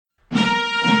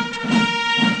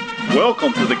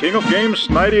Welcome to the King of Games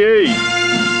 98.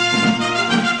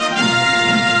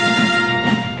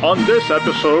 On this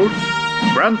episode,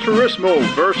 Gran Turismo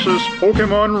versus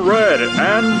Pokemon Red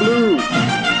and Blue.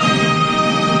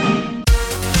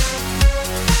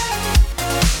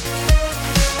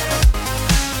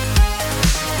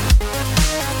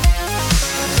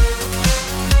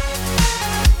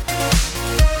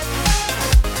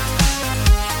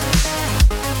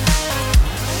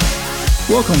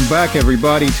 Welcome back,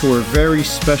 everybody, to our very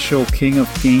special King of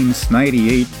Games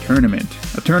 98 tournament.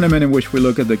 A tournament in which we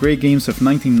look at the great games of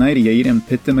 1998 and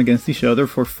pit them against each other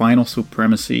for final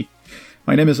supremacy.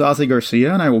 My name is Ozzy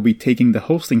Garcia, and I will be taking the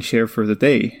hosting share for the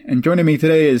day. And joining me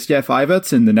today is Jeff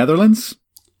Ivets in the Netherlands.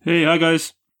 Hey, hi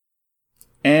guys.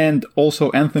 And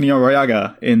also Anthony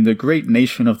Arriaga in the great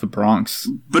nation of the Bronx.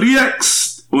 But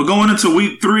EX, we're going into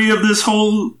week 3 of this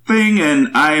whole thing, and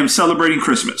I am celebrating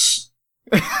Christmas.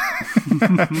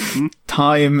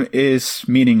 Time is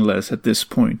meaningless at this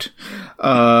point.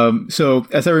 So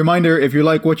as a reminder, if you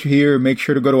like what you hear, make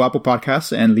sure to go to Apple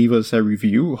Podcasts and leave us a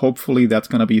review. Hopefully that's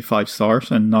going to be 5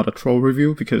 stars and not a troll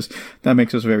review, because that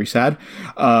makes us very sad.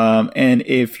 And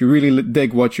if you really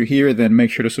dig what you hear, then make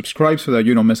sure to subscribe so that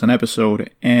you don't miss an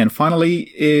episode. And finally,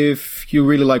 if you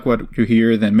really like what you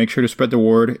hear, then make sure to spread the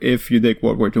word if you dig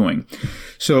what we're doing.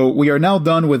 So we are now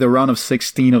done with the round of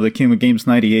 16 of the King of Games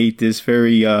 98, this very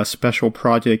special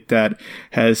project that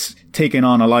has taken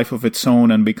on a life of its own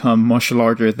and become much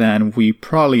larger than we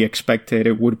probably expected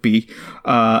it would be.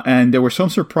 And there were some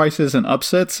surprises and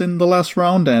upsets in the last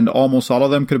round, and almost all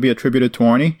of them could be attributed to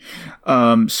Arnie.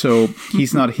 So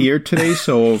he's not here today,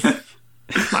 so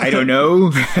I don't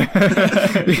know.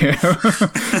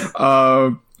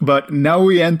 But now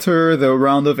we enter the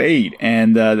round of 8,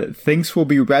 and things will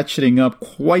be ratcheting up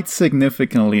quite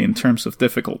significantly in terms of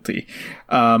difficulty.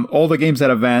 All the games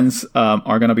that advance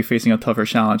are going to be facing a tougher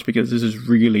challenge, because this is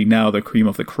really now the cream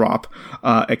of the crop,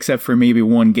 except for maybe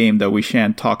one game that we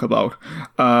shan't talk about.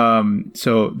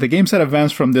 So the games that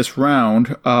advance from this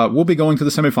round will be going to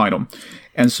the semifinal.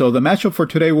 And so the matchup for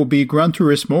today will be Gran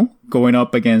Turismo going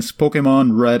up against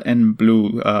Pokemon Red and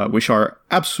Blue, which are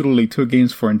absolutely 2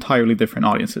 games for entirely different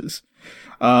audiences.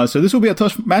 So this will be a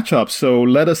tough matchup, so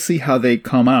let us see how they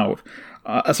come out.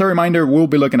 As a reminder, we'll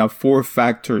be looking at 4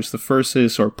 factors. The first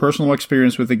is our personal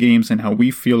experience with the games and how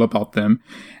we feel about them.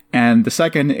 And the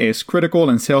second is critical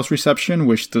and sales reception,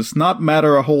 which does not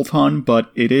matter a whole ton,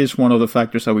 but it is one of the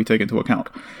factors that we take into account.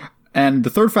 And the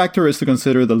third factor is to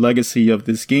consider the legacy of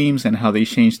these games and how they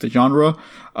changed the genre.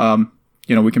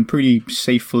 We can pretty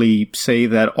safely say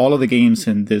that all of the games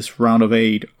in this round of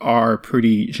 8 are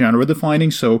pretty genre defining.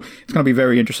 So it's going to be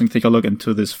very interesting to take a look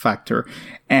into this factor.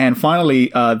 And finally,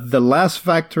 the last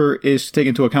factor is to take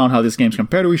into account how these games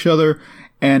compare to each other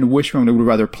and which one we would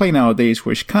rather play nowadays,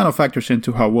 which kind of factors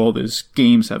into how well these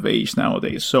games have aged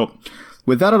nowadays. So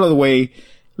with that out of the way,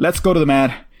 let's go to the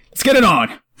mat. Let's get it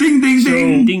on. Ding, ding,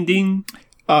 ding. Ding, ding.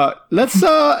 Let's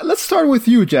start with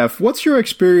you, Jeff. What's your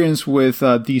experience with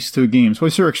these 2 games?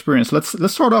 What's your experience?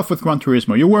 Let's start off with Gran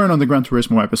Turismo. You weren't on the Gran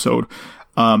Turismo episode.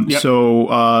 Yep. So,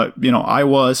 I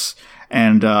was,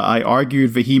 and I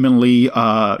argued vehemently,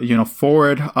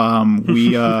 for it.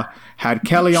 We had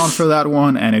Kelly on for that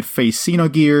one, and it faced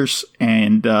Xenogears,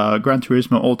 and Gran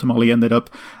Turismo ultimately ended up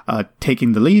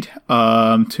taking the lead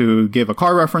to give a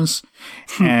car reference.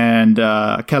 And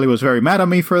Kelly was very mad at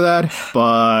me for that,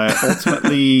 but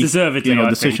ultimately,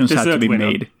 decisions had to be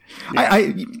made.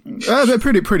 Yeah. I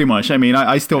pretty much. I mean,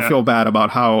 I still feel bad about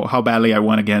how badly I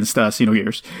went against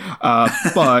Xenogears.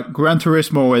 But Gran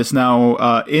Turismo is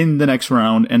now in the next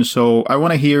round, and so I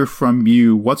want to hear from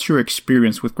you. What's your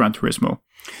experience with Gran Turismo?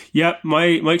 Yeah, my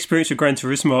experience with Gran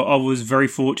Turismo, I was very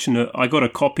fortunate. I got a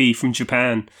copy from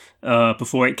Japan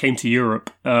before it came to Europe.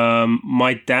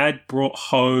 My dad brought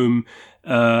home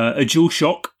a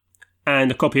DualShock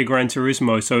and a copy of Gran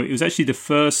Turismo. So it was actually the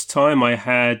first time I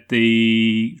had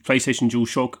the PlayStation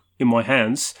DualShock in my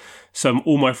hands. So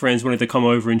all my friends wanted to come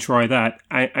over and try that.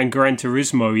 And Gran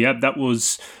Turismo, yeah, that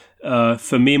was...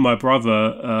 for me and my brother,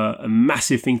 a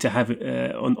massive thing to have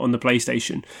on the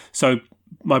PlayStation. So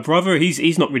my brother,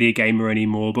 he's not really a gamer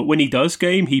anymore, but when he does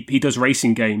game, he does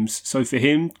racing games. So for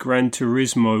him, Gran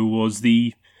Turismo was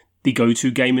the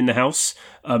go-to game in the house.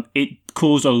 It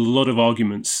caused a lot of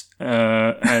arguments.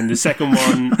 And the second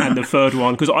one and the third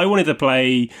one, because I wanted to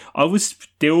play, I was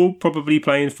still probably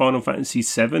playing Final Fantasy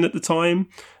VII at the time.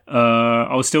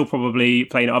 I was still probably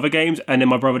playing other games, and then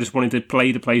my brother just wanted to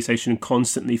play the PlayStation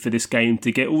constantly for this game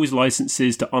to get all his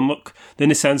licenses to unlock the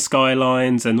Nissan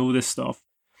Skylines and all this stuff.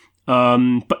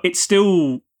 But it's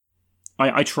still,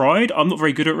 I tried. I'm not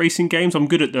very good at racing games. I'm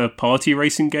good at the party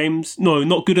racing games. No,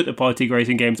 not good at the party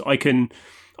racing games. I can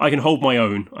hold my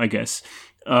own, I guess.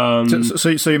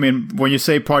 So you mean when you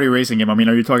say party racing game? I mean,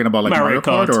 are you talking about like Mario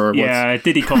Kart or what's... Yeah,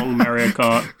 Diddy Kong, Mario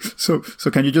Kart. So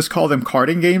can you just call them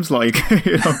karting games, like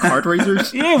kart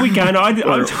racers? Yeah, we can.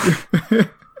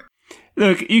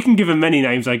 Look, you can give them many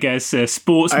names, I guess.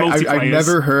 Sports multiplayer. I've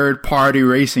never heard party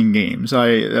racing games.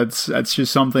 That's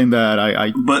just something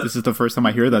that But this is the first time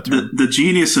I hear that term. The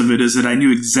genius of it is that I knew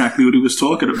exactly what he was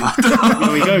talking about.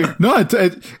 There we go. No,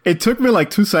 it took me like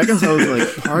 2 seconds. I was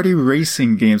like, party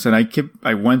racing games, and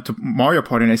I went to Mario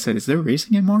Party, and I said, "Is there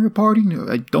racing in Mario Party?" No,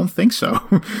 I don't think so.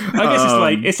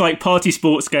 I guess it's like party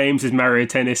sports games is Mario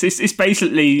Tennis. It's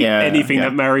basically anything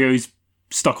that Mario's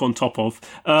stuck on top of,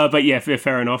 but yeah,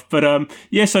 fair enough. But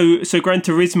so Gran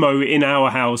Turismo in our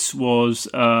house was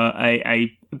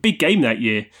a big game that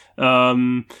year.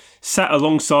 Sat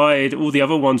alongside all the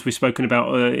other ones we've spoken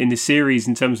about in the series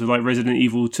in terms of like Resident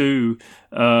Evil 2.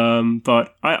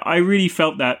 But I really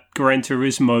felt that Gran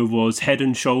Turismo was head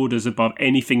and shoulders above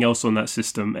anything else on that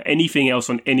system, anything else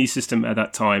on any system at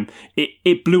that time.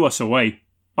 It blew us away,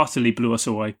 utterly blew us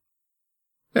away.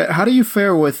 How do you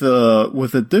fare with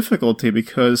the difficulty?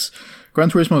 Because Gran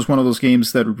Turismo is one of those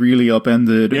games that really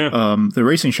upended the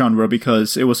racing genre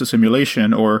because it was a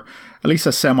simulation, or at least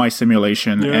a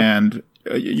semi-simulation, and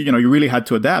you really had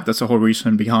to adapt. That's the whole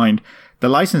reason behind the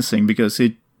licensing, because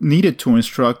it needed to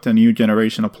instruct a new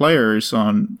generation of players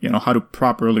on how to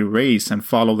properly race and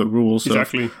follow the rules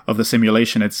of the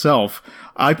simulation itself.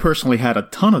 I personally had a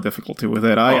ton of difficulty with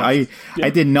it. I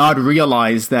did not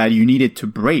realize that you needed to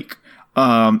brake.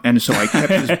 And so I kept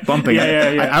just bumping.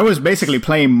 I was basically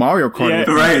playing Mario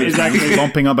Kart, exactly,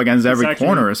 bumping up against every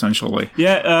corner, essentially.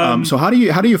 So how do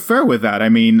you fare with that? I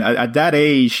mean, at that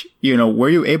age, were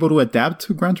you able to adapt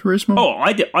to Gran Turismo? Oh,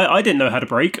 I didn't know how to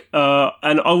brake,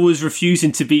 and I was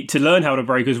refusing to learn how to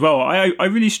brake as well. I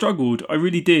really struggled. I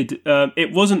really did.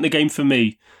 It wasn't the game for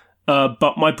me,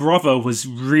 but my brother was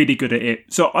really good at it,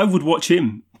 so I would watch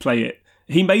him play it.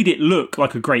 He made it look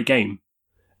like a great game.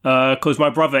 Because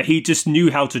my brother, he just knew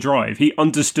how to drive. He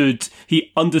understood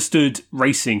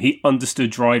racing. He understood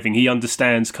driving. He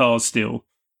understands cars still.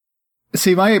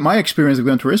 See, my experience with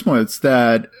Gran Turismo is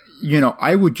that,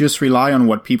 I would just rely on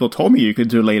what people told me you could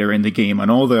do later in the game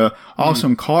and all the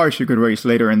awesome cars you could race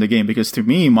later in the game. Because to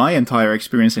me, my entire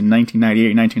experience in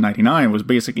 1998, 1999 was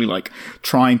basically like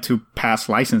trying to pass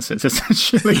licenses,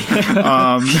 essentially,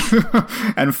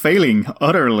 and failing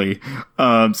utterly.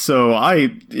 So I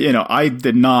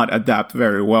did not adapt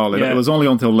very well. It was only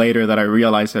until later that I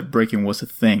realized that braking was a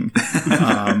thing.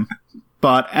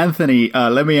 But Anthony,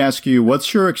 let me ask you,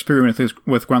 what's your experience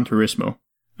with Gran Turismo?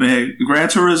 Man, Gran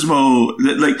Turismo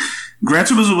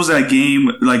was that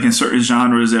game, like in certain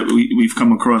genres that we've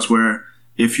come across where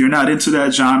if you're not into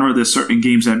that genre, there's certain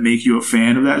games that make you a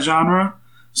fan of that genre.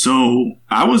 So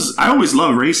I always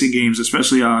loved racing games,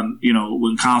 especially on,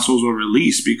 when consoles were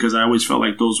released, because I always felt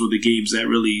like those were the games that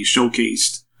really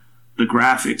showcased the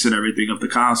graphics and everything of the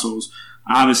consoles.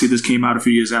 Obviously, this came out a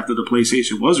few years after the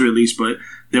PlayStation was released, but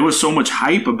there was so much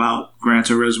hype about Gran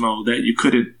Turismo that you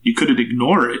couldn't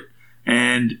ignore it.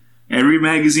 And every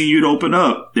magazine you'd open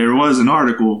up, there was an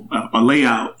article, a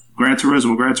layout, Gran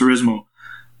Turismo.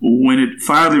 When it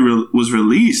finally was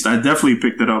released, I definitely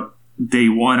picked it up day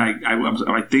one.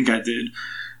 I think I did.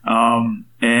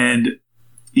 And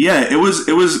yeah, it was.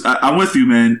 I'm with you,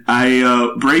 man.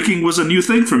 Braking was a new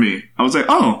thing for me. I was like,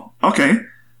 oh, okay.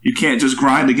 You can't just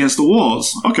grind against the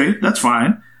walls. Okay, that's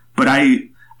fine. But I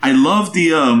love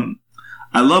the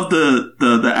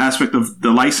aspect of the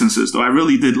licenses, though. I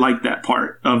really did like that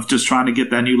part of just trying to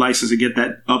get that new license, to get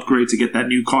that upgrade, to get that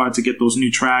new car, to get those new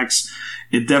tracks.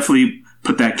 It definitely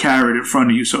put that carrot in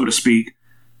front of you, so to speak.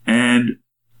 And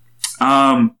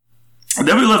it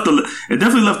definitely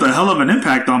left a hell of an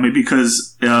impact on me,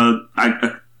 because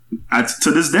I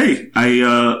to this day,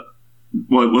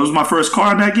 what was my first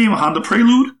car in that game? A Honda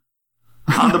Prelude.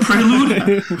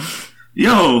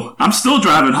 Yo, I'm still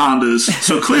driving Hondas,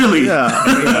 so clearly.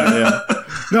 Yeah.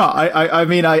 No, I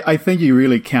mean, I think you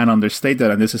really can't understate that,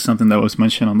 and this is something that was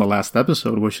mentioned on the last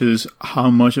episode, which is how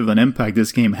much of an impact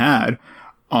this game had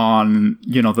on,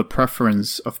 the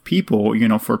preference of people,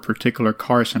 for particular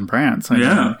cars and brands.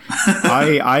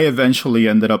 I eventually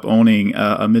ended up owning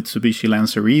a Mitsubishi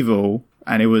Lancer Evo,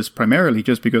 and it was primarily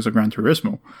just because of Gran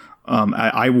Turismo.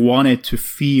 I wanted to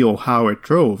feel how it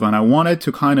drove, and I wanted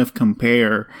to kind of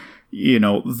compare,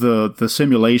 the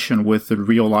simulation with the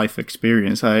real life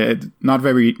experience. Not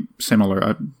very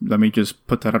similar. Let me just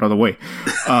put that out of the way.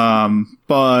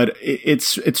 But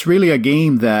it's really a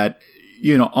game that,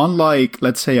 unlike,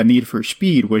 let's say, a Need for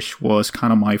Speed, which was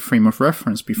kind of my frame of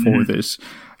reference before this,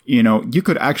 you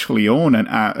could actually own an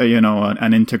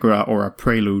Integra or a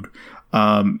Prelude.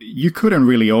 You couldn't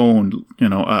really own,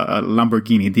 a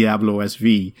Lamborghini Diablo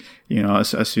SV,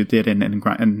 as you did in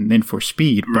Need for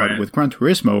Speed. Right. But with Gran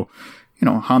Turismo,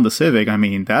 Honda Civic, I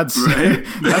mean, that's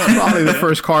that's probably the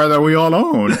first car that we all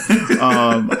own.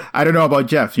 I don't know about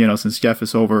Jeff, since Jeff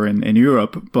is over in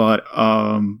Europe, but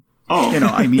I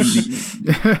mean,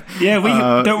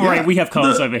 yeah, don't worry, we have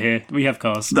cars over here. We have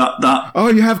cars. Oh,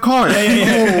 you have cars?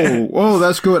 Yeah. Oh,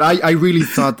 that's good. I really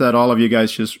thought that all of you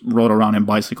guys just rode around in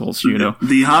bicycles.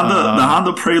 The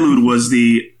Honda Prelude was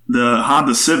the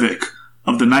Honda Civic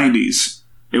of the 90s.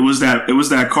 It was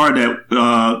that car that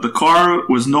the car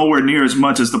was nowhere near as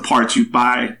much as the parts you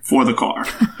buy for the car.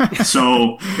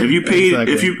 So if you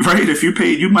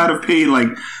paid, you might have paid like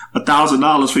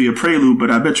 $1,000 for your Prelude,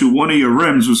 but I bet you one of your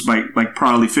rims was like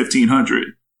probably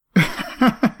 $1,500.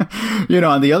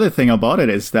 And the other thing about it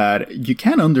is that you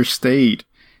can't understate,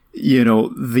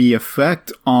 the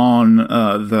effect on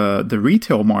the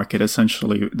retail market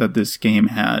essentially that this game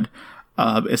had.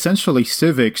 Essentially,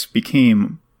 Civics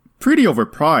became pretty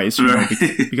overpriced,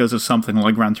 because of something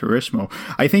like Gran Turismo.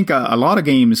 I think a lot of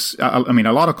games, a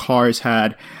lot of cars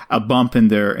had a bump in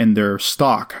their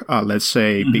stock, let's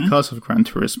say, because of Gran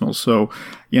Turismo. So,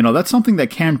 that's something that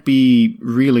can't be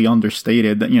really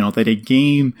understated, that a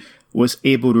game was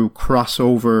able to cross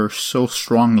over so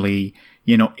strongly,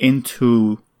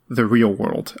 into the real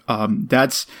world.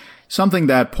 That's something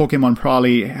that Pokemon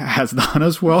probably has done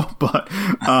as well, but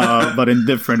in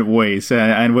different ways.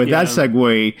 And with that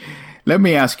segue, let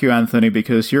me ask you, Anthony,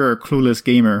 because you're a clueless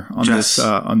gamer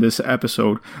on this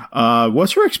episode.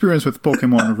 What's your experience with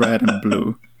Pokemon Red and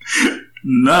Blue?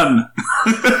 None.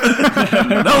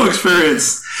 No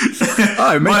experience.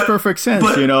 It makes perfect sense.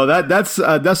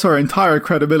 That's our entire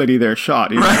credibility there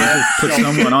shot. Right. Just put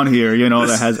someone on here,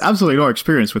 that has absolutely no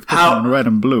experience with Pokemon Red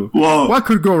and Blue. Well, what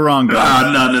could go wrong,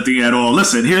 guys? Nothing at all.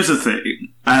 Listen, here's the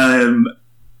thing. I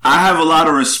have a lot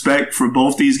of respect for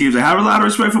both these games. I have a lot of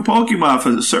respect for Pokemon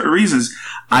for certain reasons.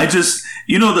 I just,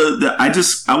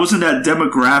 I was in that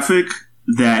demographic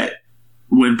that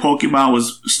when Pokemon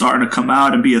was starting to come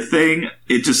out and be a thing,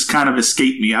 it just kind of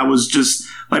escaped me. I was just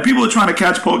like, people were trying to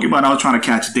catch Pokemon. I was trying to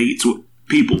catch dates with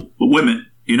people, with women.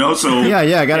 So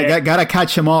gotta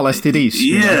catch them all, STDs.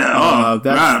 Yeah,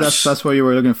 that's what you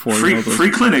were looking for. Free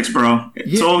clinics, bro.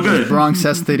 It's all good. Bronx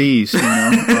STDs.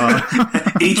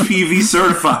 HPV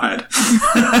certified.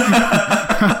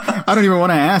 I don't even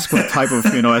want to ask what type of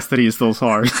STDs those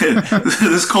are.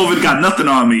 This COVID got nothing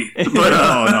on me. But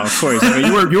no, of course.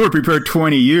 You were prepared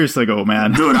 20 years ago,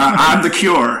 man. Dude, I'm the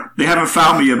cure. They haven't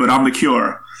found me yet, but I'm the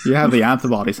cure. You have the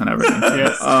antibodies and everything.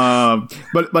 Yes.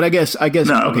 But I guess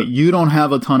no. Okay, you don't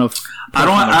have a ton of I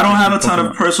don't have a ton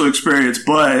of personal experience,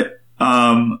 but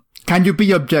can you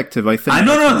be objective? I think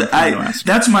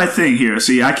that's my thing here.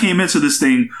 See, I came into this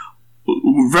thing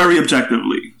very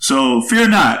objectively. So fear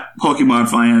not, Pokemon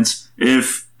fans.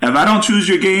 If I don't choose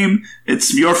your game,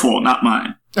 it's your fault, not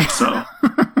mine. So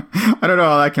I don't know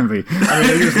how that can be.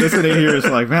 Just listening here is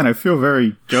like, man, I feel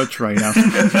very judged right now.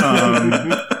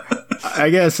 I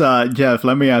guess, Jeff,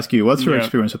 let me ask you, what's your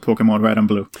experience with Pokemon Red and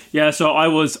Blue? Yeah, so I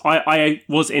was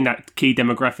in that key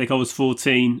demographic. I was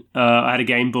 14. I had a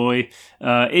Game Boy.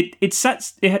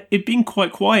 It'd been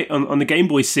quite quiet on the Game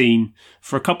Boy scene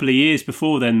for a couple of years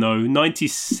before then, though.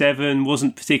 97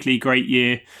 wasn't particularly a great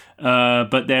year.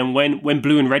 But then when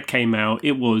Blue and Red came out,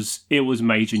 it was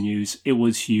major news. It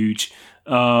was huge.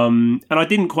 And I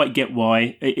didn't quite get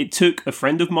why. It took a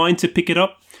friend of mine to pick it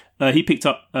up. He picked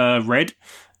up Red.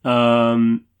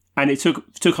 And it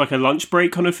took like a lunch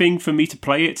break kind of thing for me to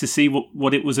play it, to see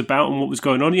what it was about and what was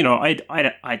going on.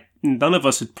 I none of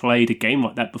us had played a game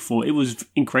like that before. It was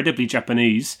incredibly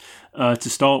Japanese to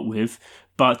start with,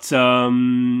 but so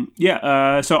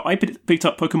I picked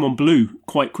up Pokemon Blue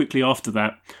quite quickly after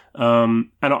that,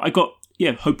 and I got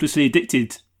hopelessly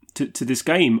addicted to this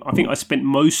game. I think I spent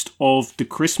most of the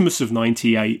Christmas of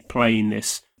 '98 playing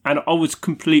this, and I was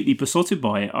completely besotted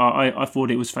by it. I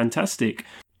thought it was fantastic.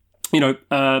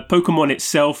 Pokemon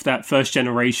itself, that first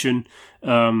generation,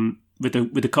 with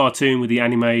the cartoon, with the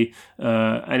anime,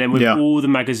 and then with all the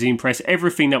magazine press,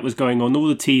 everything that was going on, all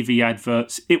the TV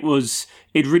adverts, it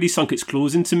really sunk its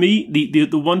claws into me.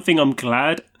 The one thing I'm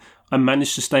glad I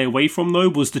managed to stay away from, though,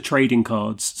 was the trading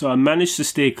cards. So I managed to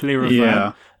steer clear of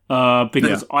that.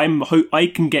 Because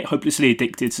I can get hopelessly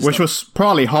addicted to Which stuff. was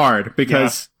probably hard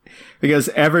because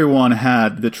everyone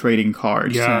had the trading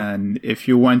cards, and if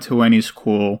you went to any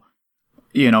school,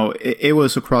 it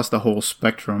was across the whole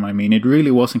spectrum. I mean, it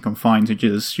really wasn't confined to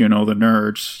just, the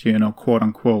nerds, quote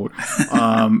unquote.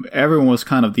 Everyone was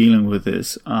kind of dealing with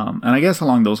this. And I guess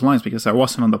along those lines, because I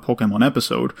wasn't on the Pokemon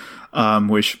episode,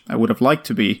 which I would have liked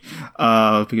to be,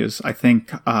 because I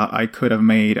think I could have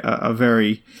made a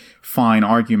very fine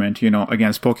argument,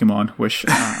 against Pokemon, which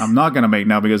I'm not going to make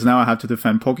now, because now I have to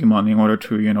defend Pokemon in order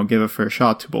to, give a fair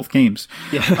shot to both games.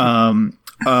 Yeah.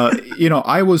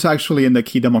 I was actually in the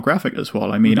key demographic as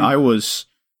well. I mean, I was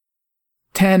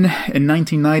 10 in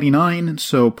 1999,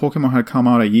 so Pokemon had come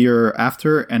out a year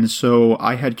after, and so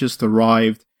I had just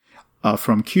arrived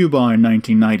from Cuba in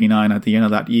 1999 at the end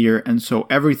of that year, and so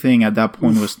everything at that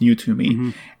point was new to me.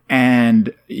 Mm-hmm.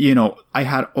 And, I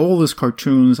had all these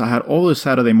cartoons, I had all the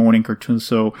Saturday morning cartoons,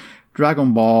 so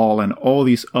Dragon Ball and all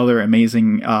these other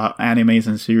amazing animes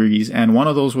and series, and one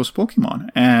of those was Pokemon.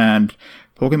 And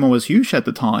Pokemon was huge at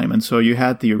the time, and so you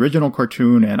had the original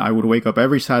cartoon, and I would wake up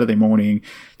every Saturday morning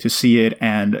to see it,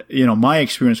 and, my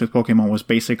experience with Pokemon was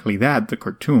basically that, the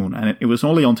cartoon, and it was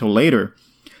only until later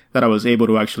that I was able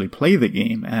to actually play the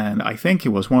game, and I think it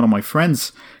was one of my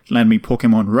friends lent me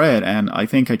Pokemon Red, and I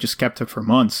think I just kept it for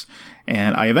months,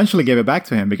 and I eventually gave it back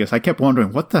to him because I kept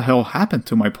wondering what the hell happened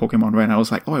to my Pokemon Red, and I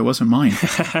was like, oh, it wasn't mine.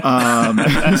 So,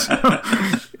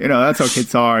 that's how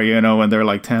kids are, when they're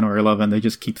like 10 or 11, they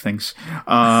just keep things.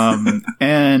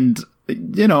 And,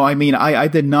 I mean, I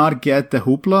did not get the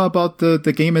hoopla about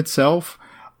the game itself.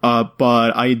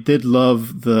 But I did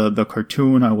love the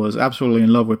cartoon. I was absolutely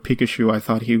in love with Pikachu. I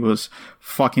thought he was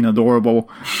fucking adorable.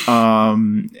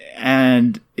 And,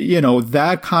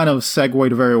 that kind of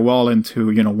segued very well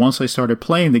into, once I started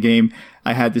playing the game,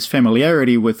 I had this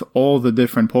familiarity with all the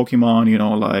different Pokemon,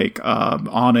 like,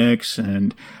 Onix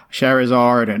and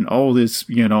Charizard and all this,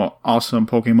 awesome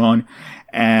Pokemon.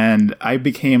 And I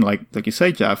became, like you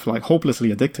say, Jeff, like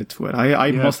hopelessly addicted to it.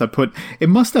 It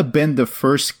must have been the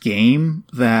first game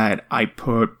that I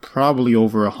put probably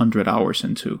over 100 hours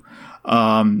into.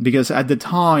 Because at the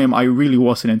time I really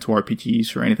wasn't into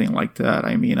RPGs or anything like that.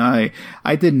 I mean, I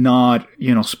did not,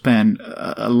 spend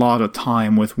a lot of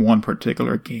time with one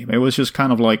particular game. It was just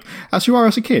kind of like, as you are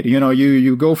as a kid,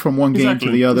 you go from one game to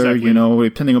the other,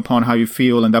 depending upon how you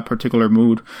feel in that particular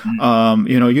mood.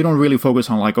 You don't really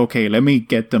focus on like, okay, let me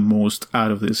get the most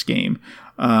out of this game.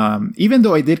 Even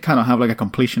though I did kind of have like a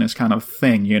completionist kind of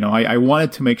thing, I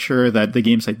wanted to make sure that the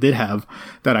games I did have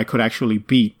that I could actually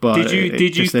beat, but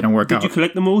it just didn't work out. Did you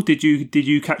collect them all? Did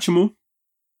you catch them all?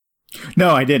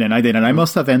 No, I didn't. I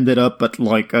must have ended up at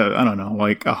like, I don't know,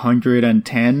 like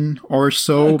 110 or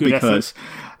so because... effort.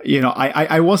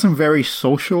 I wasn't very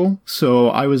social, so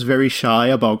I was very shy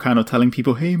about kind of telling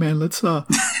people, "Hey, man, let's link up."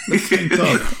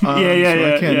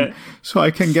 So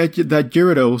I can get you that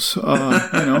Gyarados.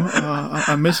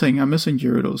 I'm missing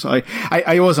Gyarados.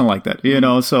 I wasn't like that,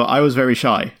 So I was very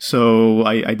shy. So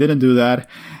I didn't do that,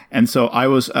 and so I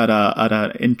was at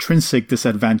an intrinsic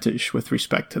disadvantage with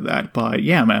respect to that. But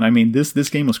yeah, man, I mean, this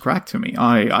game was cracked to me.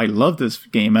 I love this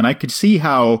game, and I could see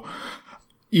how,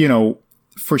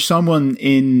 for someone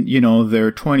in,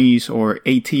 their 20s or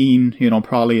 18,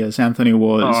 probably as Anthony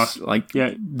was,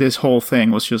 this whole thing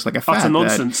was just like a fad. Utter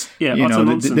nonsense.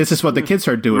 This is what the kids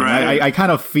are doing. Right. I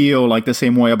kind of feel like the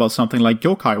same way about something like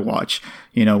Yokai Watch,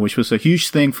 which was a huge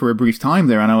thing for a brief time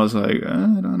there. And I was like, I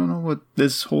don't know what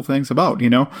this whole thing's about,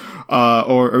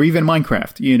 or even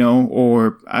Minecraft,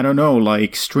 or I don't know,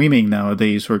 like streaming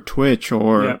nowadays or Twitch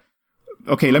or... Yeah.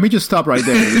 Okay, let me just stop right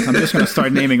there. I'm just going to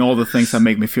start naming all the things that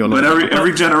make me feel like... But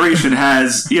every generation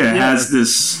has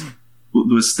this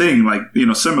thing, like,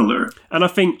 similar. And I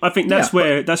think that's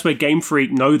where Game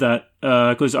Freak know that,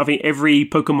 because I think every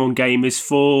Pokemon game is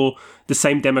for the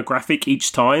same demographic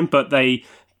each time, but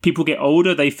people get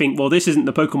older, they think, well, this isn't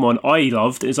the Pokemon I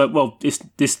loved. It's like, well, this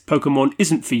Pokemon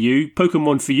isn't for you.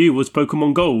 Pokemon for you was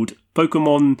Pokemon Gold.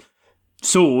 Pokemon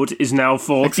Sword is now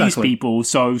for these people,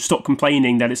 so stop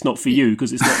complaining that it's not for you,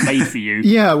 because it's not made for you.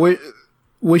 Yeah,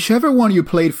 whichever one you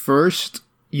played first,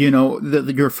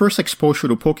 your first exposure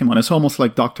to Pokemon is almost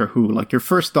like Doctor Who. Like, your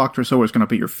first Doctor is always going to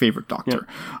be your favorite Doctor.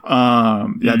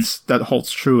 Yeah. That holds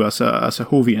true as a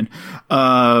Whovian.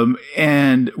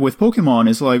 And with Pokemon,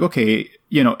 it's like, okay,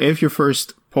 if your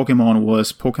first Pokemon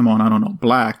was Pokemon, I don't know,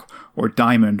 Black or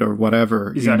Diamond or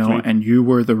whatever, and you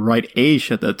were the right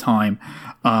age at that time,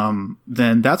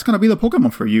 then that's going to be the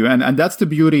Pokemon for you. And that's the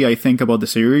beauty, I think, about the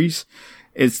series,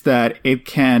 is that it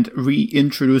can't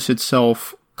reintroduce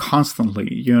itself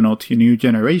constantly, to new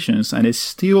generations, and it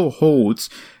still holds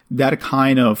that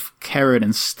kind of carrot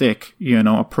and stick,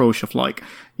 approach of like,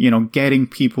 getting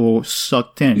people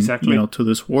sucked in, Exactly. To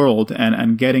this world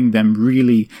and getting them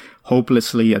really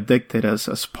hopelessly addicted,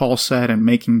 as Paul said, and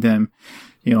making them,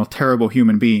 terrible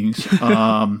human beings.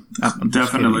 I'm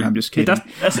just kidding.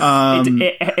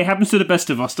 It happens to the best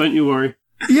of us. Don't you worry.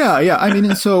 Yeah. I mean,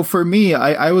 and so for me,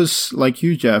 I was like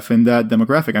you, Jeff, in that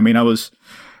demographic. I mean,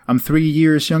 I'm 3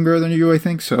 years younger than you, I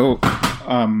think. So,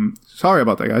 sorry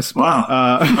about that, guys. Wow.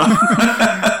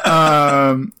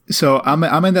 So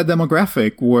I'm in that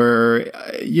demographic where,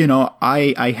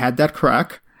 I had that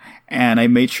crack and I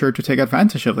made sure to take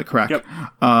advantage of the crack. Yep.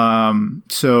 And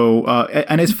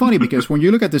it's funny because when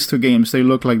you look at these two games, they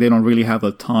look like they don't really have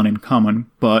a ton in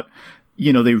common, but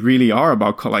they really are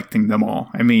about collecting them all.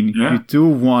 I mean, you do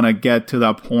want to get to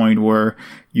that point where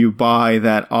you buy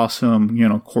that awesome,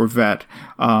 Corvette,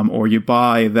 or you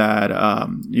buy that,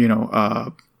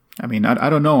 I mean, I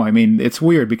don't know. I mean, it's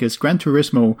weird because Gran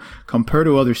Turismo, compared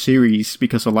to other series,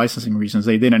 because of licensing reasons,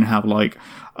 they didn't have like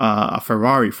a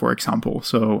Ferrari, for example.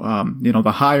 So,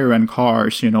 the higher end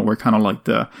cars, were kind of like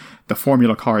the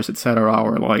Formula cars, etc.,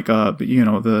 or like,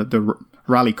 the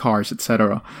rally cars,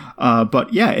 etc.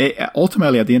 But yeah,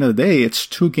 ultimately, at the end of the day, it's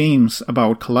two games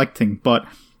about collecting. But,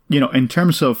 in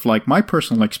terms of like my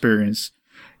personal experience,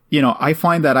 I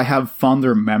find that I have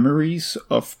fonder memories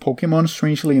of Pokemon,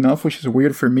 strangely enough, which is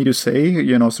weird for me to say,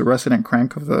 as the resident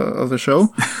crank of the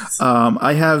show.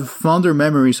 I have fonder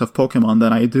memories of Pokemon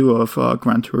than I do of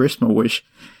Gran Turismo, which,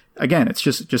 again, it's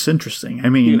just interesting. I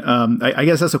mean, I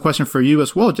guess that's a question for you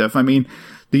as well, Jeff. I mean,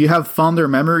 do you have fonder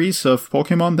memories of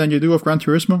Pokemon than you do of Gran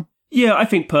Turismo? Yeah, I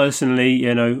think personally,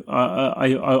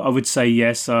 I would say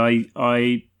yes.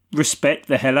 I respect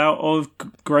the hell out of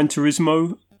Gran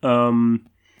Turismo.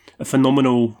 A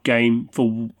phenomenal game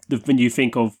when you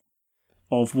think of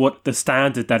what the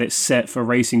standard that it set for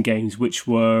racing games, which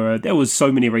were there was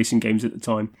so many racing games at the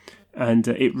time, and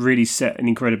it really set an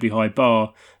incredibly high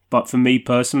bar. But for me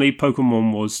personally,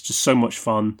 Pokemon was just so much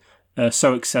fun,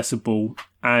 so accessible,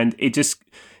 and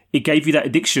it gave you that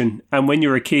addiction. And when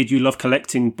you're a kid, you love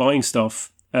collecting, buying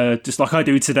stuff, just like I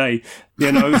do today. So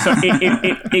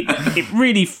it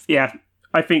really,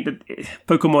 I think that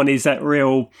Pokemon is that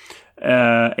real.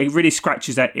 It really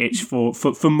scratches that itch for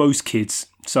most kids.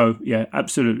 So yeah,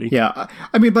 absolutely. Yeah,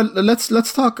 I mean, but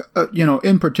let's talk,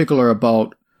 in particular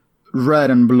about Red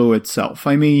and Blue itself.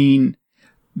 I mean,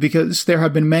 because there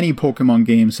have been many Pokemon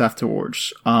games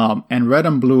afterwards, and Red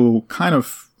and Blue kind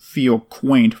of feel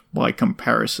quaint by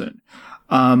comparison.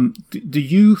 Do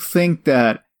you think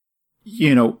that,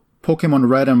 Pokemon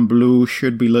Red and Blue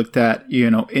should be looked at,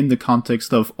 in the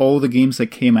context of all the games that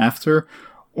came after?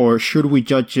 Or should we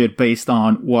judge it based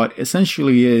on what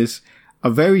essentially is a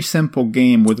very simple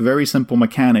game with very simple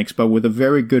mechanics, but with a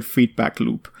very good feedback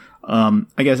loop? I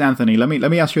guess, Anthony, let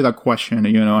me ask you that question,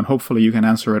 and hopefully you can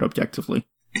answer it objectively.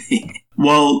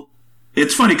 Well,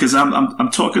 it's funny because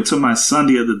I'm talking to my son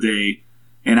the other day,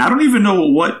 and I don't even know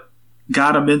what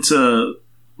got him into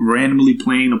randomly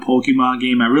playing a Pokemon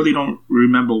game. I really don't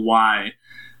remember why,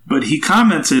 but he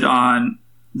commented on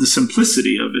the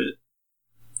simplicity of it.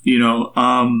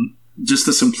 Just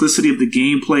the simplicity of the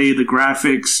gameplay, the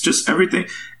graphics, just everything.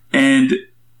 And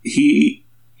he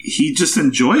just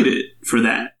enjoyed it for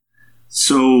that.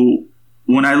 So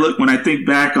when I think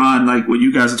back on like what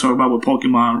you guys are talking about with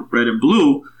Pokemon Red and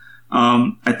Blue,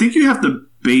 I think you have to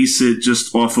base it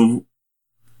just off of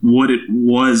what it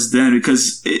was then,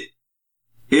 because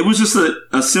it was just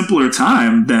a simpler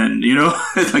time then,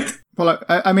 like. Well,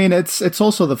 I mean, it's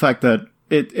also the fact that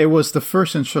it was the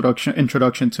first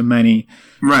introduction to many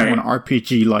an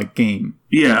RPG like game.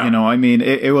 Yeah. I mean,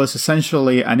 it was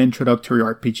essentially an introductory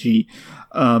RPG,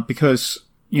 because,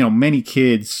 many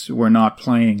kids were not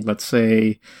playing, let's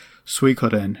say,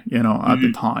 Suikoden, at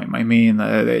the time. I mean,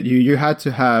 you had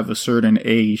to have a certain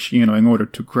age, in order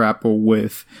to grapple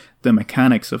with the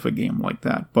mechanics of a game like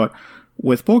that. But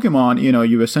with Pokemon,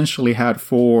 you essentially had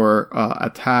 4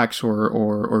 attacks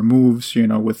or moves,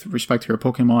 with respect to your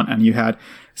Pokemon, and you had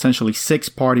essentially 6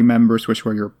 party members, which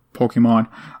were your Pokemon,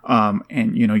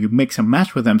 and you mix and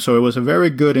match with them. So it was a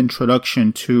very good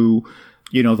introduction to,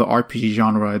 the RPG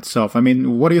genre itself. I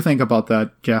mean, what do you think about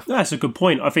that, Jeff? That's a good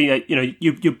point. I think that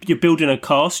you're building a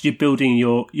cast, you're building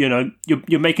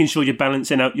you're making sure you're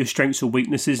balancing out your strengths or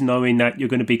weaknesses, knowing that you're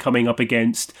going to be coming up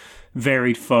against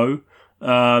varied foe.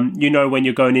 When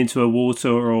you're going into a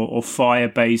water or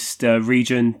fire-based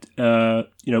region, what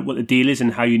the deal is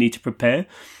and how you need to prepare.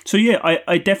 So yeah,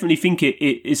 I definitely think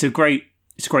it's a great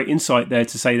insight there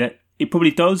to say that it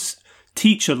probably does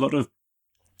teach a lot of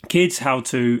kids how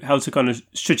to kind of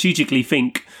strategically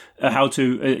think, how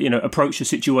to approach a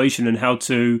situation, and how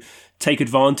to take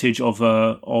advantage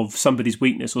of somebody's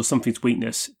weakness or something's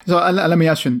weakness. So let me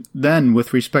ask you then,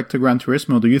 with respect to Gran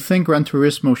Turismo, do you think Gran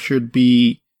Turismo should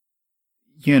be,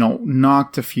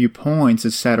 knocked a few points,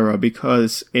 etc.,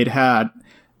 because it had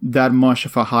that much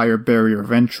of a higher barrier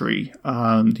of entry?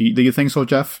 Do you think so,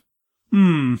 Jeff?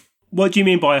 What do you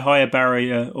mean by a higher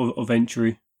barrier of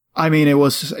entry? I mean, it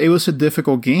was a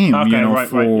difficult game,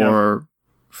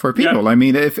 for people. Yeah. I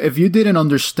mean, if you didn't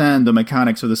understand the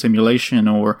mechanics of the simulation,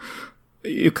 or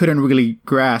you couldn't really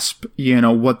grasp,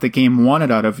 what the game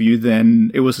wanted out of you,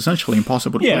 then it was essentially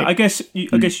impossible to play. I guess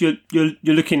you're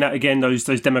looking at, again, those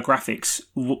demographics.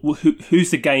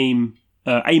 Who's the game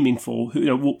aiming for?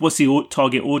 What's the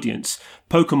target audience?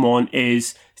 Pokemon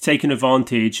is taking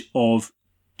advantage of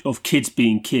kids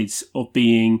being kids, of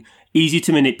being easy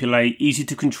to manipulate, easy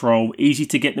to control, easy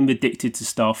to get them addicted to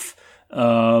stuff,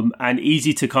 and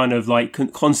easy to kind of like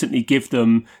constantly give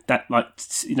them that, like,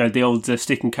 the old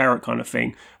stick and carrot kind of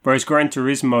thing. Whereas Gran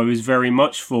Turismo is very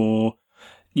much for,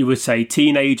 you would say,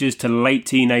 teenagers to late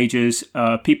teenagers,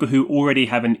 people who already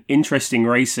have an interest in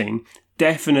racing.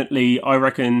 Definitely, I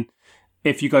reckon,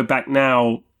 if you go back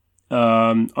now,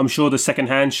 I'm sure the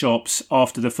second-hand shops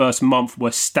after the first month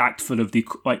were stacked full of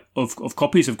of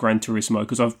copies of Gran Turismo,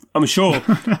 because I'm sure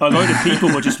a load of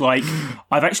people were just like,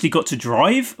 I've actually got to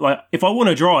drive. Like, if I want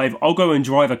to drive, I'll go and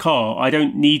drive a car. I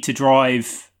don't need to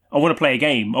drive. I want to play a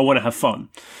game. I want to have fun.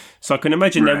 So I can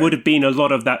imagine there would have been a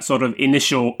lot of that sort of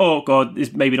initial, oh God,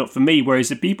 it's maybe not for me. Whereas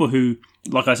the people who,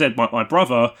 like I said, my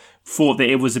brother thought that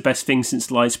it was the best thing since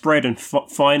sliced bread, and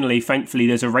finally, thankfully,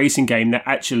 there's a racing game that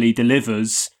actually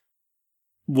delivers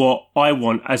what I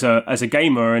want as a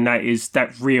gamer, and that is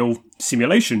that real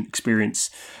simulation experience.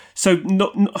 So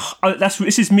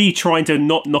this is me trying to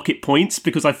not knock it points,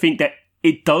 because I think that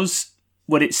it does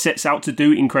what it sets out to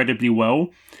do incredibly well,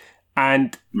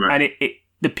 and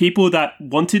the people that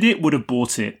wanted it would have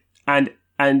bought it, and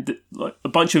like a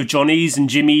bunch of Johnnies and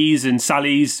Jimmies and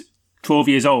Sallys, 12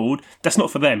 years old, that's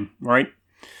not for them, right?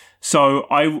 So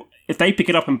if they pick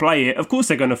it up and play it, of course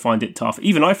they're going to find it tough.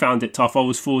 Even I found it tough. I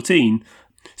was 14.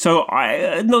 So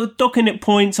not docking it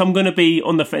points, I'm going to be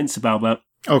on the fence about that.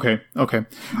 Okay.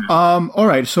 All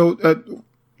right. So,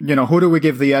 who do we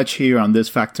give the edge here on this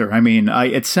factor? I mean,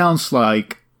 it sounds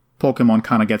like Pokemon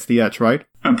kind of gets the edge, right?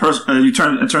 In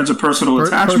terms of personal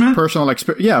attachment? Personal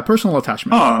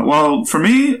attachment. Oh, well, for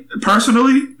me,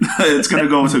 personally, it's going to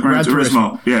go into Gran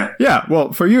Turismo. Yeah. Yeah,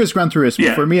 well, for you, it's Gran Turismo.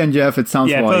 Yeah. For me and Jeff, it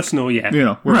sounds like... personal, yeah.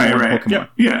 We're Pokemon.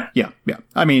 Yeah.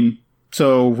 I mean,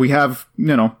 so we have,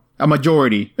 a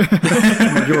majority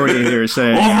here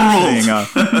saying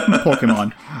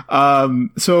Pokemon.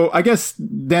 So I guess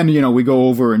then, we go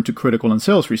over into critical and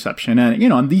sales reception. And,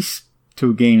 and these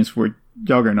two games were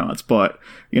juggernauts, but,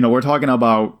 we're talking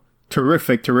about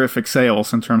terrific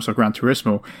sales in terms of Gran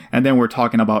Turismo, and then we're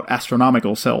talking about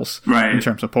astronomical sales in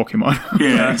terms of Pokemon.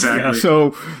 Yeah, exactly.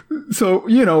 So,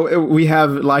 we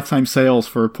have lifetime sales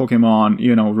for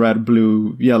Pokemon, red,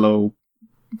 blue, yellow,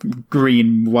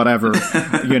 green, whatever.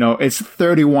 It's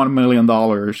 $31 million,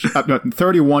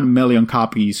 31 million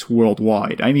copies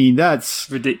worldwide. I mean, that's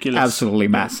ridiculous, absolutely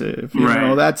massive.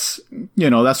 That's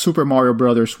Super Mario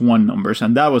Brothers 1 numbers,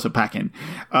 and that was a pack-in.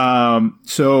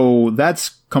 So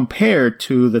that's compared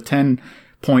to the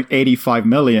 10.85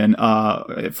 million for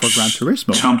Gran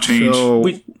Turismo. Chump change. So,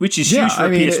 which is huge for a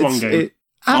PS1 game.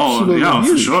 Absolutely huge.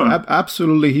 For sure.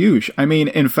 Absolutely huge. I mean,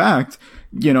 in fact,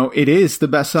 it is the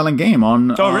best-selling game on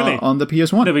the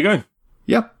PS1. There we go.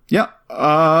 Yep.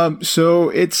 So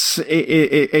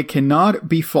it cannot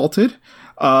be faulted.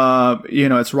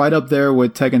 It's right up there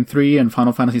with Tekken 3 and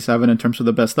Final Fantasy 7 in terms of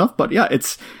the best stuff. But yeah,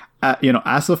 it's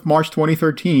as of March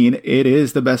 2013, it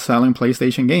is the best-selling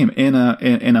PlayStation game in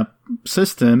a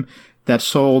system that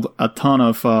sold a ton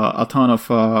of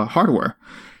hardware.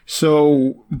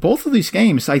 So both of these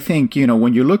games, I think,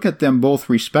 when you look at them both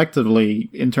respectively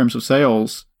in terms of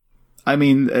sales, I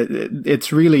mean,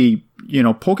 it's really,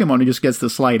 Pokemon just gets the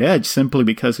slight edge simply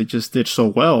because it just did so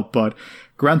well. But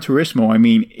Gran Turismo, I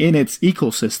mean, in its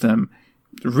ecosystem,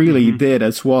 really did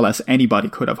as well as anybody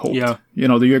could have hoped. Yeah.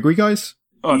 Do you agree, guys?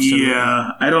 Oh,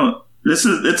 yeah, I don't. It's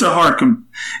a hard.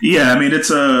 I mean,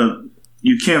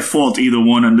 you can't fault either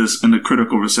one in the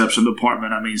critical reception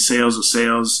department. I mean, sales are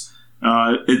sales.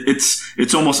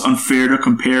 It's almost unfair to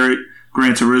compare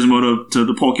Gran Turismo to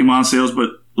the Pokemon sales, but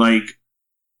like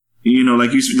you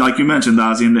mentioned,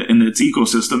 Ozzy, in its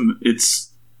ecosystem,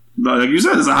 it's like you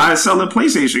said, it's the highest selling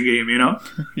PlayStation game.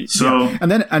 So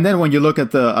and then when you look at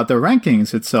the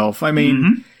rankings itself, I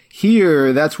mean,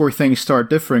 Here, that's where things start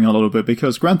differing a little bit,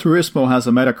 because Gran Turismo has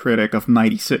a Metacritic of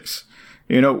 96,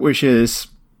 which is,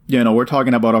 we're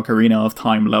talking about Ocarina of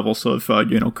Time levels of,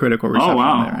 critical reception. Oh,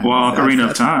 wow. There. Well, Ocarina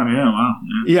of Time, yeah, wow.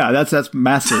 Yeah, that's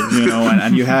massive,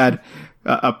 and you had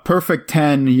a perfect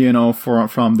 10,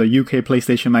 from the UK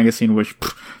PlayStation Magazine, which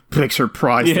big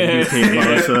surprise the UK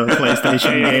loves a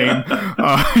PlayStation game.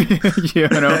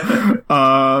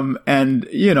 And,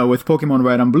 with Pokemon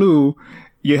Red and Blue,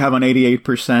 you have an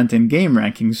 88% in game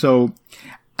ranking. So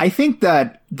I think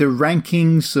that the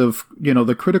rankings of,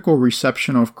 the critical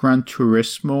reception of Gran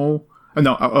Turismo,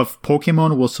 of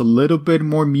Pokemon was a little bit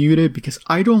more muted, because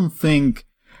I don't think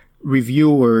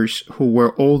reviewers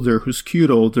who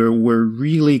skewed older were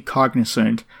really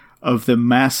cognizant of the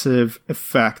massive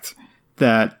effect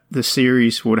that the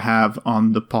series would have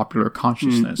on the popular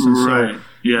consciousness. And right. so,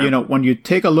 yeah. When you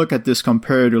take a look at this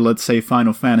compared to, let's say,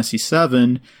 Final Fantasy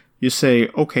VII, you say,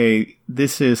 okay,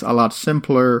 this is a lot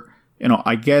simpler.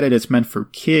 I get it. It's meant for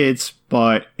kids,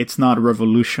 but it's not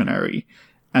revolutionary.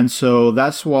 And so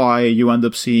that's why you end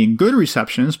up seeing good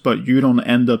receptions, but you don't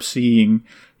end up seeing,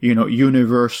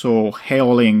 universal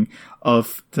hailing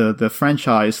of the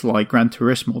franchise like Gran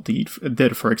Turismo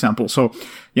did, for example. So,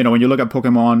 when you look at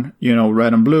Pokemon,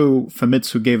 Red and Blue,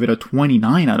 Famitsu gave it a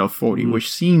 29 out of 40,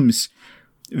 which seems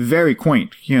very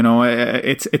quaint.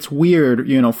 It's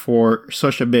weird, for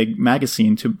such a big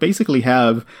magazine to basically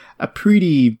have a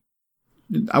pretty,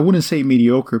 I wouldn't say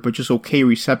mediocre, but just okay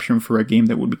reception for a game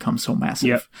that would become so massive.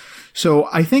 Yep. So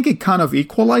I think it kind of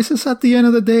equalizes at the end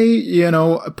of the day.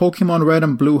 Pokemon Red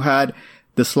and Blue had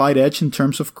the slight edge in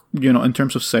terms of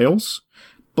sales,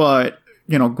 but,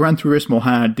 Gran Turismo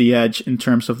had the edge in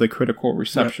terms of the critical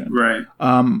reception. Yep.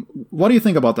 Right. What do you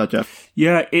think about that, Jeff?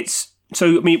 Yeah,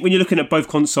 so, I mean, when you're looking at both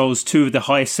consoles, two of the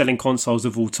highest selling consoles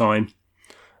of all time,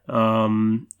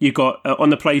 you got on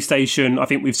the PlayStation, I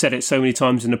think we've said it so many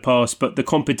times in the past, but the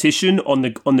competition on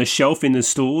the shelf in the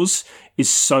stores is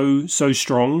so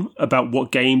strong about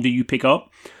what game do you pick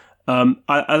up. As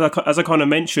I kind of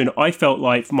mentioned, I felt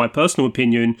like, for my personal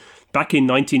opinion, back in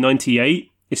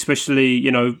 1998, especially,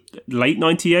 late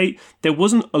 98, there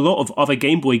wasn't a lot of other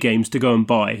Game Boy games to go and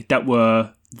buy that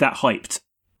were that hyped.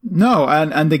 No,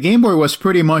 and the Game Boy was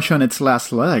pretty much on its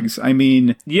last legs. I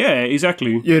mean... Yeah,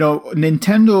 exactly.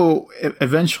 Nintendo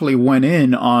eventually went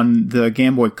in on the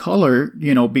Game Boy Color,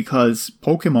 because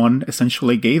Pokemon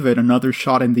essentially gave it another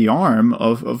shot in the arm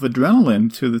of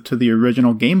adrenaline to the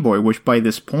original Game Boy, which by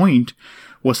this point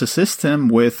was a system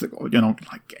with,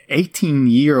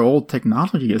 18-year-old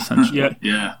technology, essentially.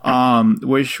 Yeah.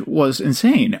 Which was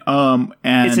insane. And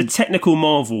it's a technical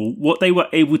marvel what they were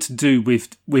able to do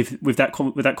with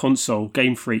that console,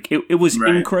 Game Freak. It was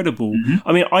incredible. Mm-hmm.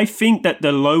 I mean, I think that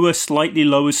the slightly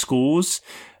lower scores,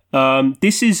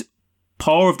 this is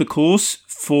par of the course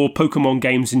for Pokemon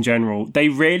games in general. They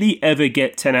rarely ever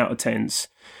get 10 out of 10s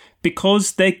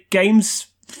because they're games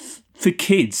for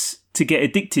kids to get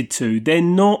addicted to. They're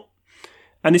not,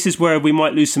 and this is where we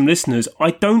might lose some listeners,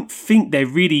 I don't think they're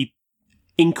really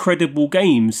incredible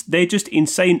games. They're just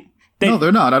insane. No,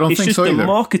 they're not. I don't think so either. It's just the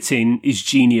marketing is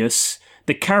genius.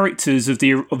 The characters of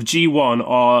G1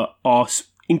 are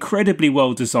incredibly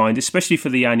well designed, especially for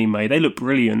the anime. They look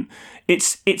brilliant.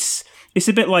 It's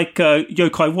a bit like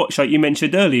Yokai Watch, like you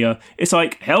mentioned earlier. It's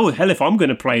like, hell, if I'm going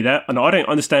to play that, and I don't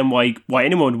understand why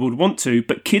anyone would want to,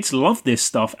 but kids love this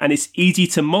stuff, and it's easy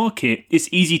to market, it's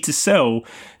easy to sell.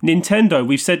 Nintendo,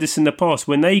 we've said this in the past,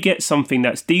 when they get something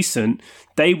that's decent,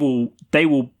 they will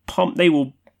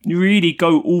really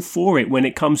go all for it when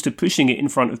it comes to pushing it in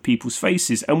front of people's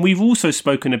faces. And we've also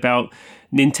spoken about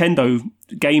Nintendo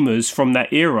gamers from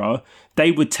that era.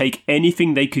 They would take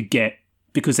anything they could get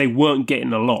because they weren't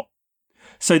getting a lot.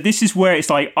 So this is where it's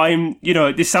like,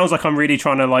 this sounds like I'm really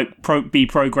trying to be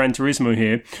pro Gran Turismo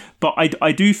here, but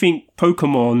I do think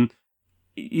Pokemon,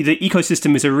 the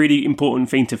ecosystem is a really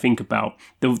important thing to think about.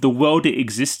 The world it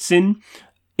exists in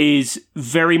is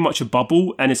very much a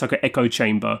bubble, and it's like an echo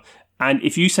chamber. And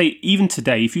if you say, even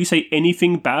today, if you say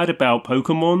anything bad about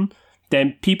Pokemon,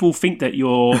 then people think that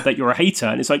you're a hater.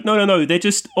 And it's like, no, they're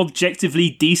just objectively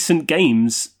decent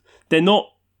games. They're not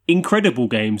incredible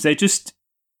games. They're just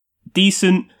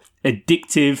decent,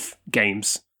 addictive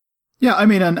games. Yeah, I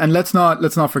mean, and let's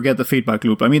not forget the feedback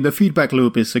loop. I mean, the feedback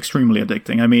loop is extremely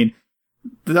addicting. I mean,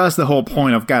 that's the whole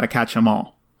point of gotta catch 'em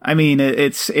all. I mean,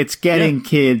 it's getting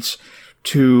kids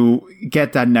to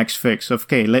get that next fix of,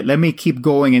 okay, let me keep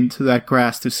going into that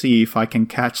grass to see if I can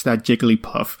catch that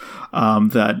Jigglypuff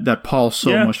that Paul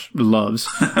so much loves.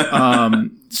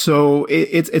 So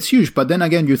it's huge. But then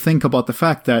again, you think about the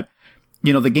fact that,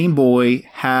 the Game Boy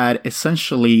had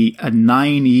essentially a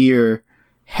 9-year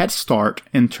head start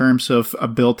in terms of a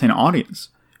built-in audience.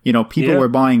 You know, people were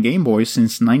buying Game Boys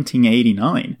since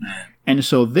 1989. And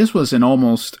so this was in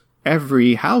almost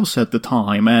every house at the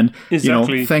time. And, you know,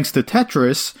 thanks to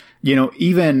Tetris, you know,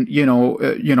 even,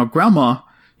 grandma,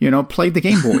 played the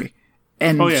Game Boy.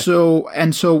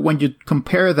 And so when you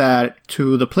compare that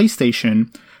to the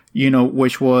PlayStation,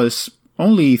 which was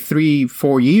only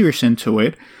 3-4 years into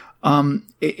it,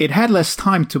 it had less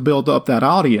time to build up that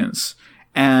audience.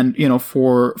 And,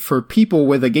 for people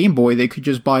with a Game Boy, they could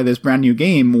just buy this brand new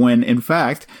game when, in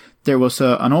fact, there was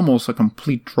an almost a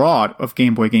complete drought of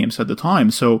Game Boy games at the time.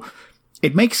 So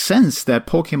it makes sense that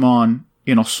Pokemon,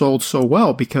 sold so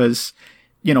well because,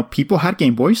 people had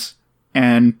Game Boys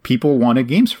and people wanted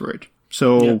games for it.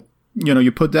 So,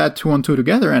 you put that 2 and 2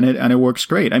 together and it works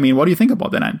great. I mean, what do you think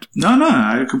about that, Ant? No,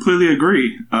 I completely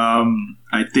agree.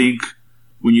 I think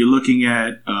when you're looking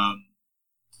at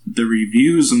the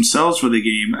reviews themselves for the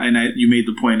game, and you made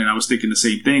the point, and I was thinking the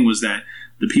same thing, was that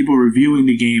the people reviewing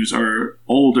the games are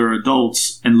older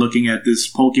adults and looking at this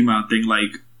Pokemon thing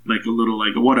like a little,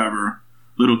 like whatever,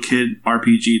 little kid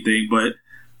RPG thing. But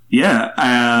yeah,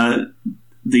 a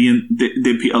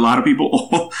lot of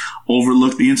people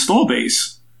overlook the install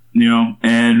base,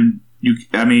 and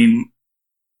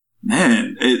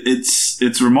man,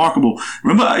 it's remarkable.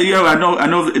 Remember, I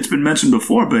know it's been mentioned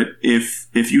before, but if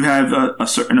you have a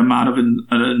certain amount of an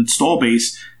install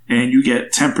base and you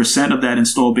get 10% of that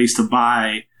install base to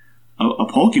buy a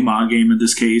Pokemon game in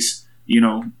this case,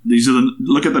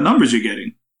 look at the numbers you're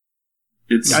getting.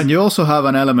 And you also have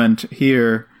an element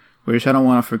here, which I don't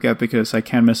want to forget because I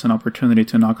can't miss an opportunity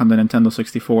to knock on the Nintendo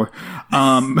 64. The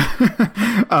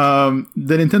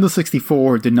Nintendo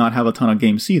 64 did not have a ton of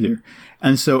games either.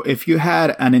 And so if you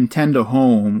had a Nintendo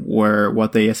home where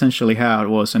what they essentially had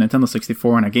was a Nintendo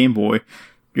 64 and a Game Boy,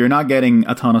 you're not getting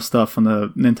a ton of stuff on the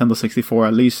Nintendo 64,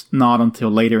 at least not until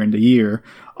later in the year,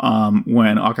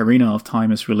 when Ocarina of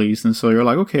Time is released. And so you're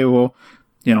like, okay, well,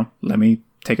 let me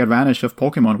take advantage of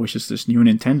Pokemon, which is this new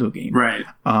Nintendo game. Right.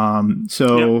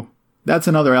 That's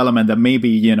another element that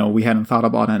maybe, we hadn't thought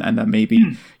about and that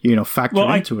maybe,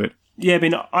 factor into it. Yeah, I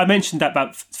mean, I mentioned that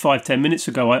about 5-10 minutes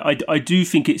ago. I do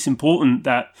think it's important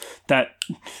that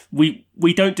we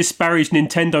don't disparage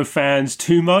Nintendo fans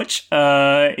too much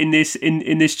in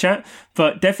this chat,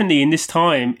 but definitely in this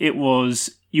time it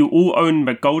was you all own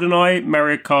GoldenEye,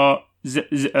 Mario Kart,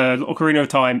 Ocarina of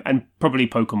Time, and probably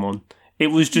Pokemon. It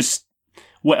was just,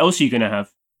 what else are you going to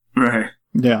have? Right.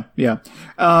 Yeah.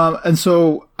 And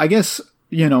so I guess,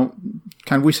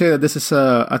 can we say that this is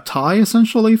a tie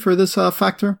essentially for this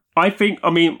factor? I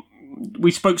mean,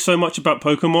 we spoke so much about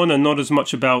Pokemon and not as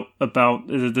much about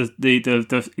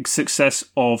the success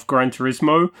of Gran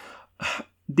Turismo.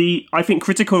 I think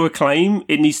critical acclaim,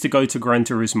 it needs to go to Gran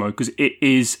Turismo because it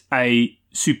is a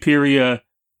superior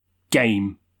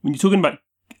game. When you're talking about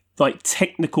like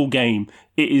technical game,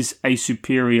 it is a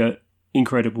superior,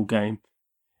 incredible game.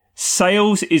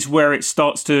 Sales is where it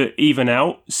starts to even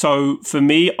out. So for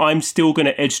me, I'm still going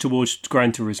to edge towards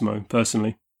Gran Turismo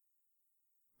personally.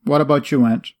 What about you,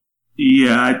 Ant?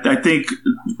 Yeah, I think,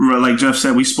 like Jeff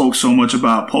said, we spoke so much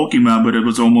about Pokemon, but it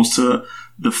was almost to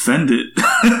defend it.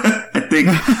 I think,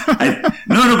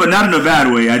 no, but not in a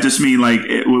bad way. I just mean like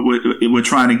we're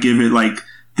trying to give it like,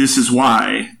 this is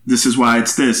why it's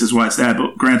this is why it's that.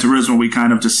 But Gran Turismo, we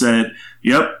kind of just said,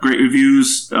 yep, great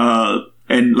reviews.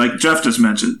 And like Jeff just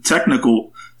mentioned,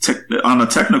 on a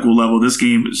technical level, this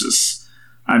game is just,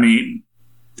 I mean,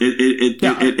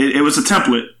 it was a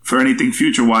template for anything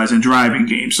future-wise in driving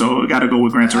games. So I got to go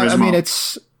with Gran Turismo. I mean,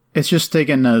 it's just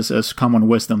taken as common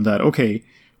wisdom that, okay,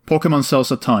 Pokemon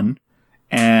sells a ton,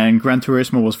 and Gran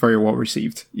Turismo was very well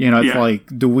received. It's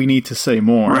like, do we need to say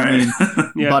more? Right.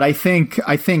 I mean, but I think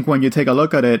when you take a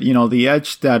look at it, the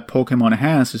edge that Pokemon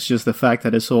has is just the fact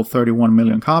that it sold 31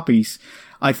 million copies.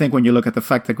 I think when you look at the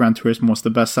fact that Gran Turismo was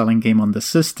the best-selling game on the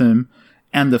system,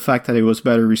 and the fact that it was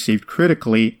better received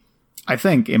critically, I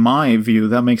think, in my view,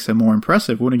 that makes it more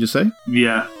impressive, wouldn't you say?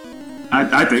 Yeah,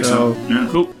 I think so. Yeah.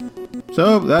 Cool.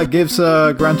 So that gives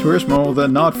Gran Turismo the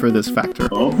nod for this factor.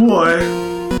 Oh boy.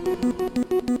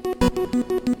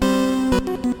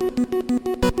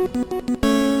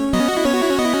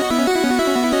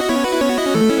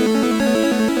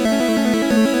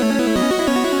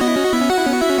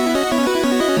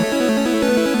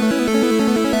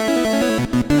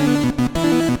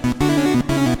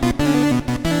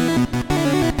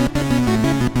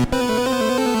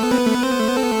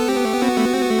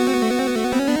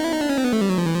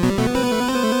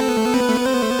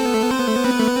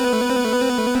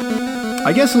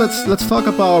 I guess let's talk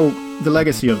about the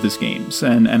legacy of these games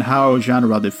and how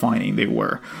genre defining they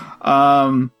were.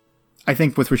 I I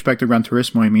think with respect to Gran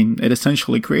Turismo, I mean, it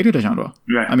essentially created a genre.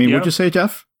 Yeah. I mean, would you say,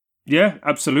 Jeff? Yeah,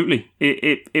 absolutely.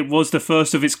 It was the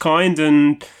first of its kind,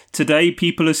 and today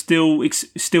people are still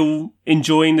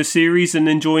enjoying the series and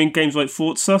enjoying games like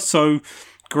Forza. So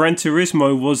Gran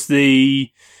Turismo was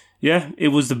the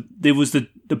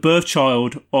birth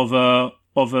child of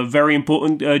a very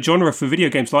important genre for video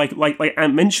games. Like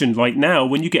Ant mentioned, like now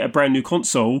when you get a brand new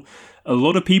console, a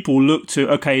lot of people look to,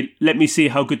 okay, let me see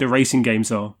how good the racing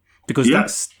games are.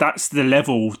 Because that's the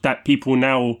level that people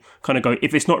now kind of go,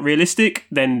 if it's not realistic,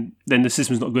 then the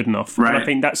system's not good enough. Right. And I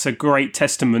think that's a great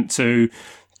testament to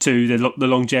the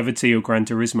longevity of Gran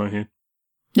Turismo here.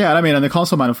 Yeah, I mean, and the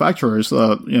console manufacturers,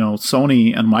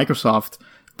 Sony and Microsoft,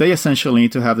 they essentially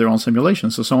need to have their own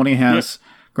simulations. So Sony has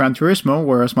Gran Turismo,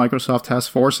 whereas Microsoft has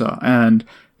Forza. And,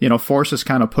 Forza's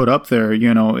kind of put up there,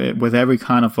 with every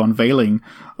kind of unveiling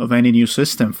of any new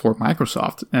system for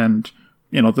Microsoft. And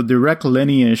the direct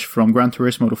lineage from Gran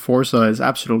Turismo to Forza is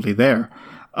absolutely there.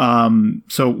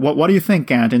 So what do you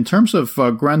think, Ant, in terms of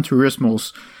Gran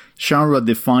Turismo's genre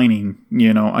defining,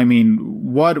 I mean,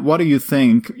 what do you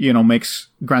think, makes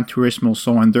Gran Turismo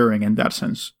so enduring in that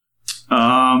sense?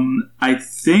 I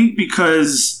think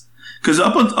because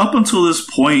up until this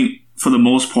point, for the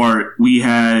most part, we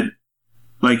had,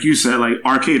 like you said, like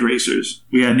arcade racers.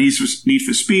 We had Need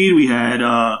for Speed. We had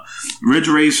Ridge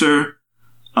Racer.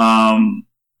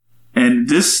 And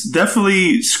this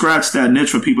definitely scratched that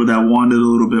niche for people that wanted a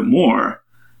little bit more.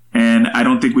 And I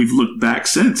don't think we've looked back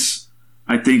since.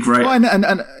 I think, right? Well,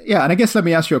 and I guess let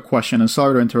me ask you a question, and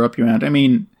sorry to interrupt you, Ant. I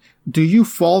mean, do you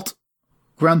fault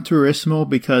Gran Turismo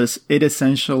because it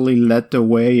essentially led the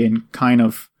way in kind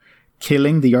of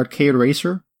killing the arcade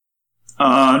racer?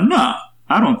 No,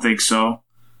 I don't think so.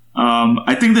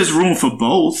 I think there's room for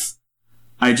both.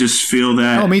 I just feel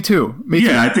that. Oh, me too. Me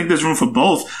too. I think there's room for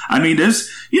both. I mean, there's,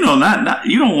 you don't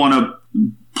want to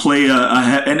play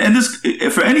and this,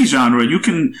 for any genre, you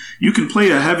can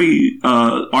play a heavy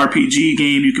RPG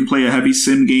game, you can play a heavy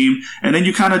sim game, and then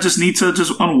you kind of just need to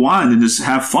just unwind and just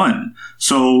have fun.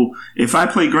 So if I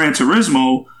play Gran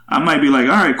Turismo, I might be like,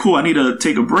 all right, cool, I need to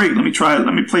take a break. Let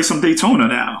me play some Daytona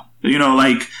now.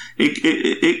 Like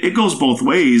it goes both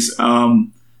ways.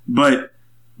 But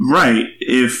right,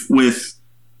 if with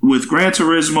Gran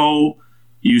Turismo,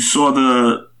 you saw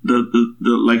the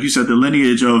like you said, the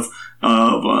lineage of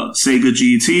Sega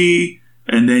GT,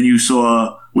 and then you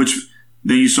saw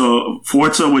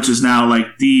Forza, which is now like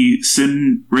the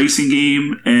sim racing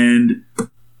game. And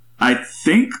I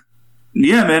think,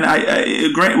 yeah, man,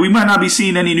 we might not be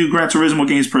seeing any new Gran Turismo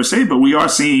games per se, but we are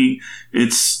seeing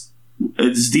its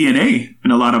DNA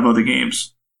in a lot of other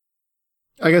games.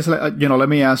 I guess, let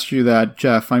me ask you that,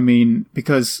 Jeff. I mean,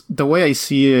 because the way I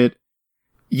see it,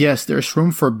 yes, there's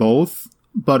room for both,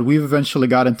 but we've eventually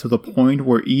gotten to the point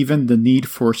where even the Need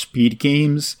for Speed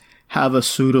games have a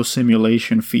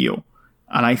pseudo-simulation feel.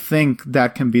 And I think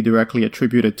that can be directly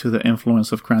attributed to the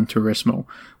influence of Gran Turismo.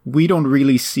 We don't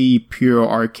really see pure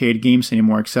arcade games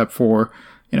anymore, except for,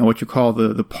 what you call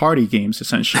the party games,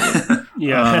 essentially.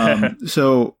 Yeah.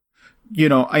 So,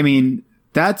 I mean,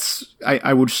 that's,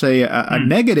 I would say, a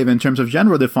negative in terms of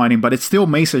genre defining, but it still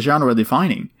makes a genre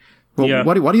defining. Well, yeah.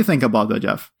 What do you think about that,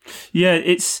 Jeff? Yeah,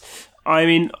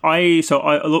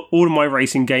 all of my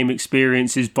racing game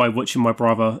experience is by watching my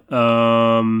brother.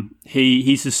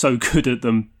 He's just so good at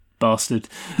them, bastard.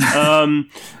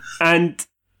 And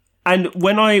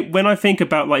when I think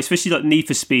about, like, especially like Need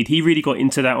for Speed, he really got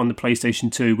into that on the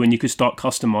PlayStation 2 when you could start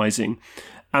customizing.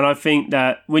 And I think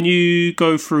that when you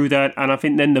go through that, and I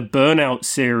think then the Burnout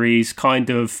series kind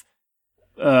of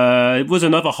it was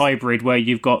another hybrid where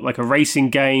you've got like a racing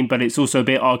game, but it's also a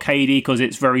bit arcadey because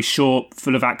it's very short,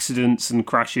 full of accidents and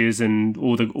crashes and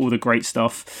all the great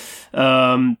stuff.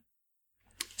 So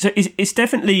it's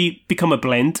definitely become a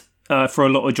blend for a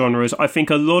lot of genres. I think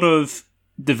a lot of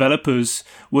developers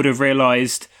would have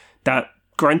realized that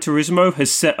Gran Turismo has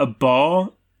set a bar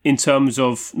in terms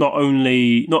of not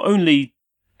only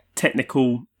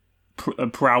technical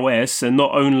prowess and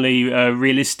not only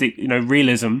realistic,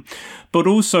 realism, but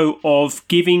also of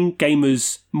giving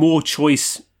gamers more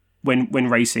choice when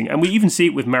racing. And we even see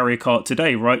it with Mario Kart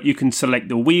today, right? You can select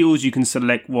the wheels, you can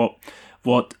select what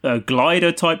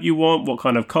glider type you want, what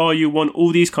kind of car you want,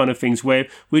 all these kind of things, where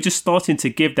we're just starting to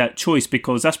give that choice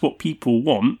because that's what people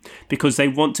want, because they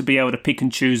want to be able to pick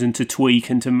and choose and to tweak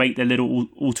and to make their little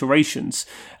alterations.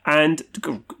 And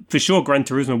for sure, Gran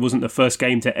Turismo wasn't the first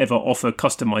game to ever offer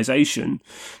customization,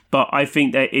 but I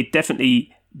think that it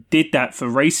definitely did that for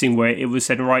racing, where it was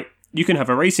said, right, you can have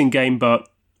a racing game, but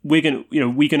we're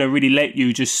gonna really let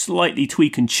you just slightly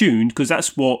tweak and tune, because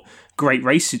that's what great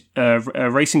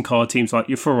racing car teams like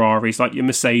your Ferraris, like your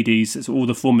Mercedes, it's all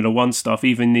the Formula One stuff.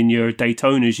 Even in your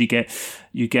Daytonas, you get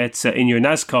in your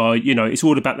NASCAR, it's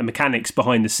all about the mechanics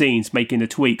behind the scenes, making the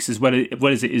tweaks as well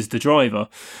as it is the driver.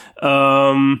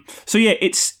 So yeah,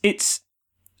 it's.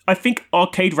 I think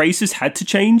arcade races had to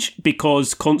change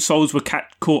because consoles were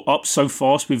caught up so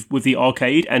fast with the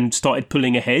arcade and started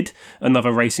pulling ahead.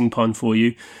 Another racing pun for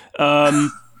you. And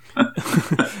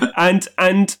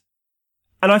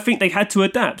I think they had to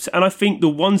adapt. And I think the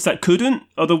ones that couldn't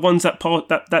are the ones that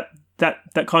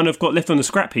kind of got left on the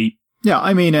scrap heap. Yeah,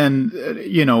 I mean, and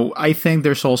I think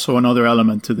there's also another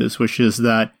element to this, which is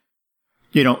that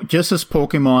just as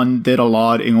Pokemon did a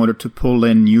lot in order to pull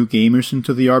in new gamers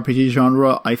into the RPG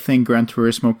genre, I think Gran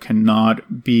Turismo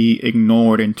cannot be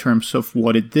ignored in terms of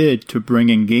what it did to bring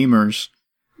in gamers.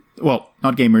 Well,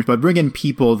 not gamers, but bring in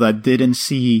people that didn't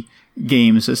see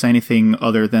games as anything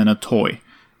other than a toy.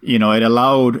 It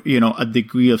allowed, a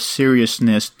degree of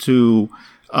seriousness to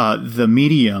the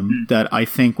medium that I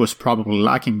think was probably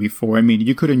lacking before. I mean,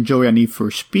 you could enjoy a Need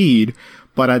for Speed,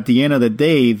 but at the end of the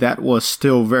day, that was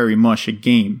still very much a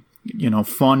game,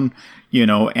 fun,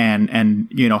 and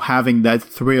having that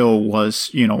thrill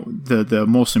was, the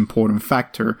most important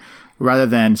factor, rather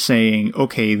than saying,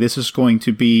 okay, this is going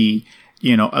to be,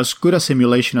 as good a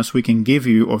simulation as we can give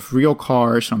you of real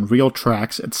cars on real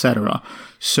tracks, etc.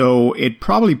 So it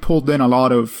probably pulled in a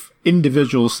lot of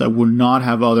individuals that would not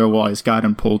have otherwise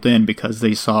gotten pulled in because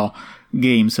they saw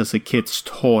games as a kid's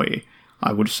toy,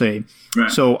 I would say.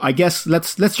 Right. So I guess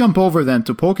let's jump over then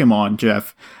to Pokemon,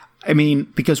 Jeff. I mean,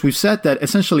 because we've said that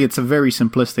essentially it's a very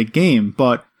simplistic game,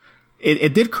 but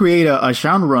it did create a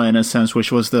genre in a sense,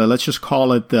 which was let's just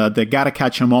call it the gotta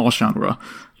catch 'em all genre.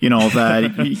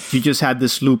 That you just had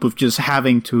this loop of just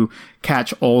having to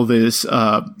catch all this,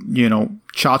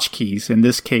 tchotchkes, in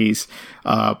this case,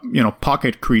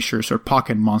 pocket creatures or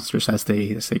pocket monsters as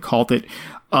they called it.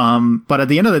 But at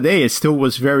the end of the day, it still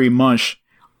was very much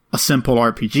a simple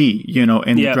RPG, in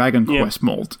the Dragon Quest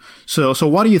mold. So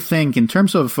what do you think in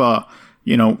terms of,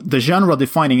 the genre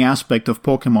defining aspect of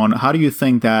Pokemon? How do you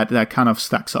think that kind of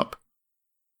stacks up?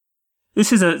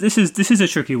 This is a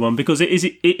tricky one because it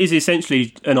is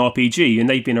essentially an RPG and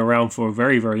they've been around for a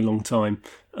very, very long time.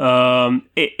 Like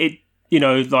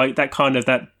that kind of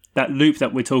that loop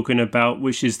that we're talking about,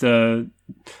 which is the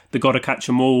gotta catch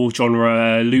 'em all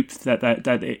genre loop that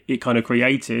it kind of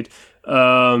created.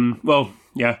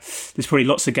 Yeah, there's probably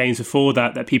lots of games before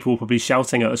that people are probably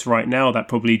shouting at us right now that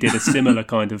probably did a similar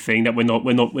kind of thing that we're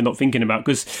not thinking about,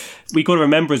 because we got to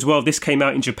remember as well, this came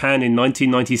out in Japan in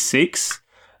 1996.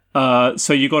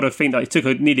 So you got to think that it took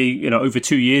nearly over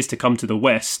 2 years to come to the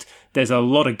West. There's a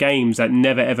lot of games that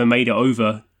never ever made it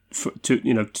over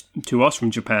to us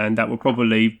from Japan that were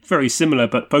probably very similar,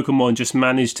 but Pokemon just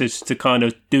managed to kind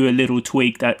of do a little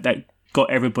tweak that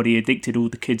got everybody addicted, all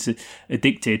the kids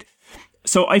addicted.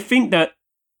 So I think that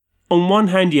on one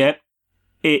hand,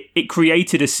 it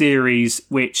created a series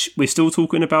which we're still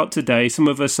talking about today. Some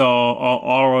of us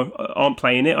aren't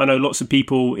playing it. I know lots of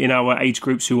people in our age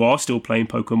groups who are still playing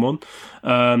Pokemon.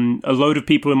 A load of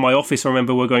people in my office, I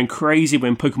remember, were going crazy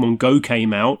when Pokemon Go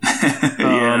came out.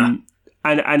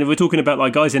 And we're talking about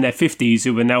like guys in their 50s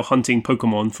who were now hunting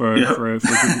Pokemon for a good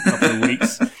couple of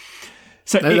weeks.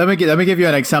 So let me give you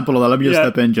an example of that. Let me just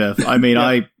step in, Jeff. I mean,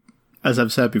 as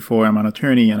I've said before, I'm an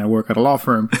attorney and I work at a law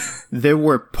firm. There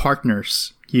were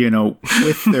partners,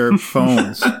 with their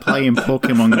phones playing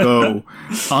Pokemon Go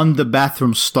on the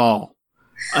bathroom stall.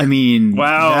 I mean,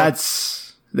 wow.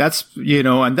 That's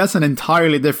and that's an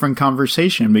entirely different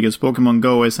conversation because Pokemon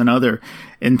Go is another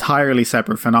entirely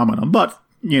separate phenomenon. But,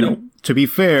 to be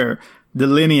fair, the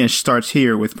lineage starts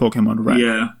here with Pokemon Red.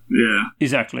 Yeah.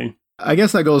 Exactly. I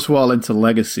guess that goes well into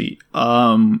legacy.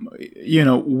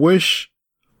 Which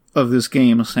of this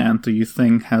game, Sam, do you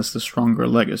think has the stronger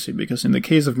legacy? Because in the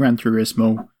case of Gran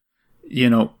Turismo,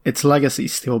 its legacy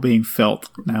is still being felt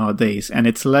nowadays, and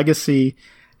its legacy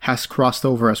has crossed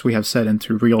over, as we have said,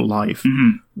 into real life,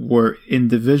 where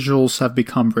individuals have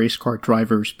become race car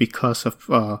drivers because of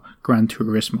Gran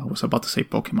Turismo. I was about to say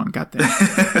Pokemon, goddamn.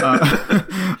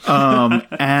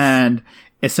 And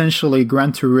essentially,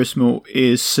 Gran Turismo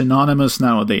is synonymous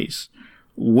nowadays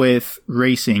with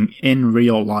racing in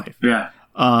real life. Yeah.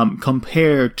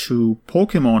 Compared to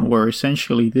Pokemon, where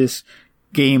essentially this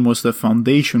game was the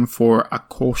foundation for a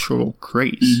cultural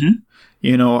craze.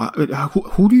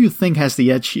 Who do you think has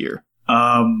the edge here?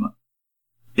 Well,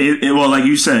 like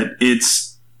you said,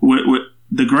 it's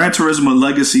the Gran Turismo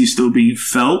legacy is still being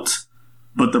felt,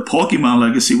 but the Pokemon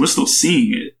legacy, we're still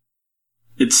seeing it.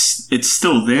 It's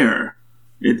still there.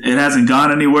 It hasn't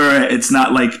gone anywhere. It's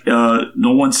not like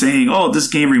no one's saying, "Oh, this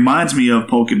game reminds me of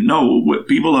Pokemon." No,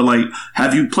 people are like,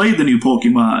 "Have you played the new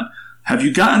Pokemon? Have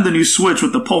you gotten the new Switch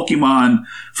with the Pokemon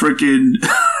freaking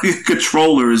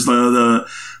controllers?"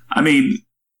 I mean,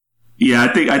 yeah,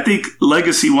 I think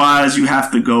legacy wise, you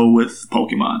have to go with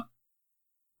Pokemon.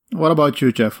 What about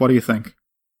you, Jeff? What do you think?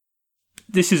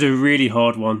 This is a really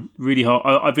hard one. Really hard.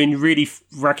 I've been really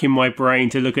racking my brain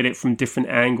to look at it from different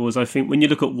angles. I think when you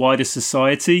look at wider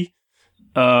society,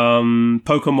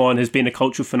 Pokemon has been a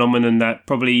cultural phenomenon that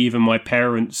probably even my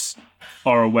parents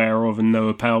are aware of and know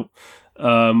about.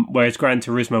 Whereas Gran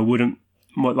Turismo wouldn't.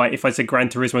 Like if I said Gran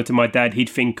Turismo to my dad, he'd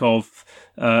think of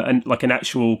an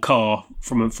actual car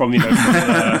from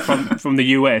the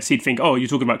US. He'd think, "Oh, you're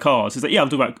talking about cars." It's like, "Yeah, I'm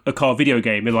talking about a car video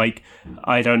game." And like,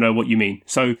 I don't know what you mean.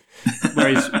 So,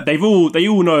 whereas they all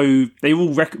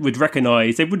would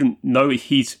recognize, they wouldn't know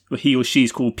he or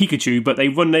she's called Pikachu, but they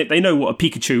know what a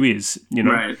Pikachu is. You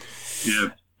know, right? Yeah.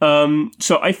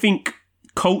 So I think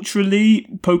culturally,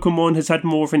 Pokemon has had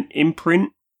more of an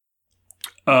imprint.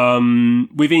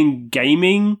 Within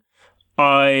gaming,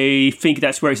 I think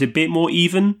that's where it's a bit more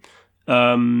even.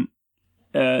 Not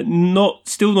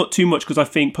too much, because I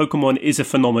think Pokemon is a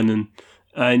phenomenon,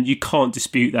 and you can't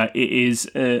dispute that it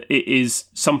is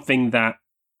something that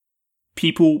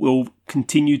people will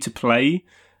continue to play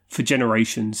for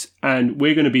generations, and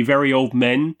we're going to be very old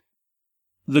men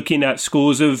looking at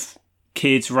scores of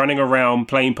kids running around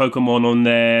playing Pokemon on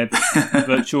their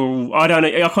virtual... I don't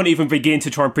know. I can't even begin to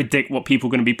try and predict what people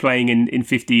are going to be playing in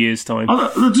 50 years' time. Oh,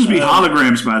 it'll just be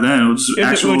holograms by then. It'll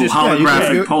just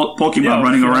holographic Pokemon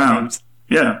running around.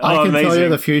 Yeah. I can tell you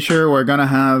the future, we're going to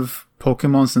have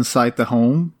Pokemons inside the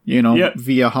home,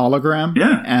 via hologram.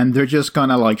 Yeah. And they're just going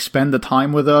to like spend the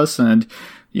time with us, and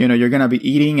you're going to be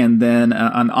eating, and then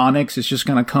an Onyx is just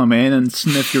going to come in and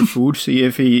sniff your food, see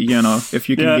if he, if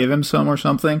you can give him some or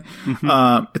something.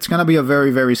 Mm-hmm. It's going to be a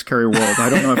very, very scary world. I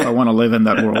don't know if I want to live in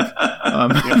that world.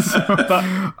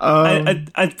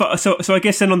 So I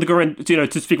guess then on the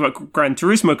to speak about Gran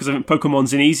Turismo, because I think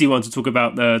Pokemon's an easy one to talk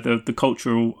about the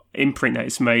cultural imprint that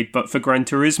it's made. But for Gran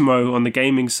Turismo on the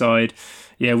gaming side,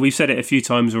 yeah, we've said it a few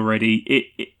times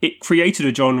already. It created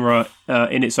a genre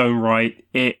in its own right.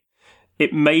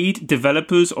 It made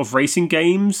developers of racing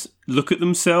games look at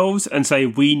themselves and say,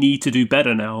 we need to do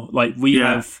better now. Like,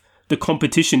 the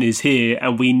competition is here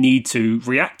and we need to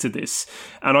react to this.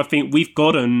 And I think we've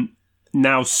gotten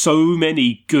now so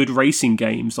many good racing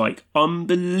games, like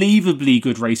unbelievably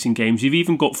good racing games. You've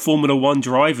even got Formula One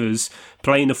drivers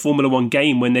playing a Formula One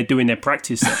game when they're doing their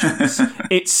practice sessions.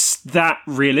 It's that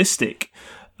realistic.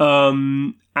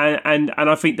 And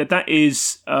I think that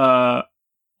is...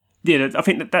 I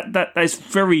think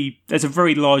there's a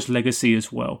very large legacy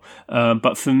as well.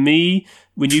 But for me,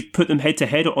 when you put them head to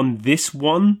head on this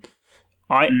one,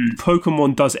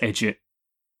 Pokemon does edge it.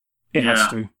 It has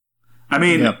to. I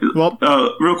mean,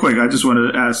 real quick, I just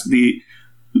wanted to ask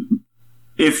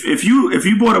if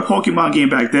you bought a Pokemon game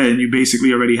back then, you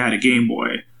basically already had a Game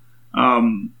Boy.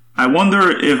 I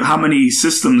wonder how many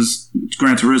systems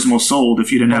Gran Turismo sold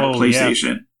if you didn't have a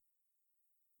PlayStation. Yeah.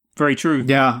 Very true.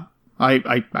 Yeah.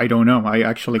 I don't know. I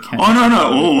actually can't. Oh, no.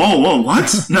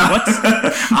 What? No. What?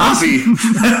 Ozzy.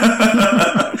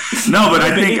 No, but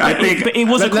I think. But it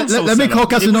was a console. Let me call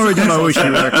Casanori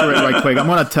Yamauchi right quick. I'm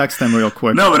gonna text him real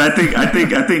quick. No, but I think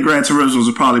Gran Turismo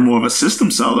was probably more of a system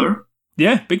seller.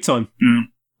 Yeah, big time. Mm.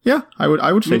 Yeah, I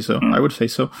would say so. I would say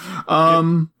so.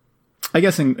 I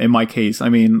guess in my case, I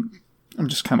mean, I'm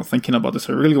just kind of thinking about this.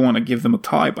 I really want to give them a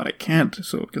tie, but I can't,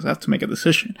 because I have to make a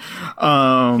decision.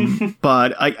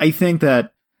 But I think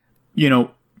that,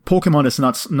 Pokemon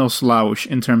is no slouch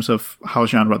in terms of how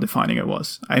genre defining it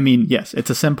was. I mean, yes,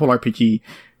 it's a simple RPG.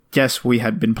 Yes, we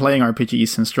had been playing RPGs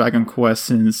since Dragon Quest,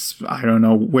 since, I don't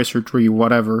know, Wizardry,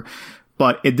 whatever.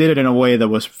 But it did it in a way that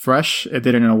was fresh. It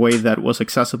did it in a way that was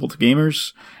accessible to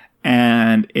gamers.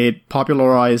 And it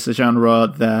popularized a genre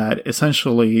that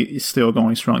essentially is still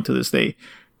going strong to this day.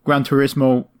 Gran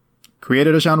Turismo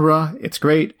created a genre. It's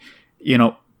great,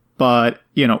 but,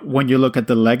 when you look at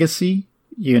the legacy,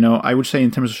 I would say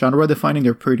in terms of genre defining,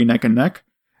 they're pretty neck and neck.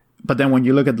 But then when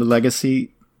you look at the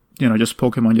legacy, just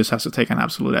Pokemon just has to take an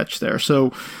absolute edge there.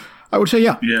 So I would say,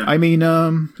 yeah. I mean,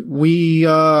 we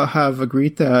have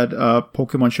agreed that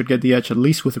Pokemon should get the edge, at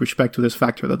least with respect to this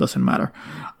factor that doesn't matter.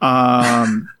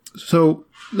 So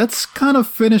let's kind of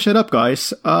finish it up,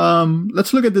 guys.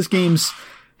 Let's look at this game's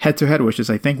head-to-head, which is,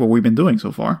 I think, what we've been doing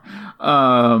so far.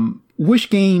 Which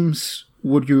games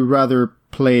would you rather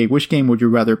play? Which game would you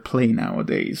rather play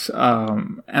nowadays?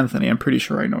 Anthony, I'm pretty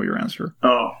sure I know your answer.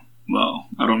 Oh, well,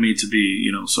 I don't mean to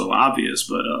be, so obvious,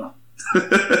 but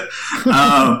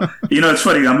It's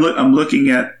funny. I'm looking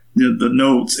at the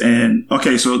notes, and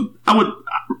okay, so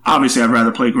I'd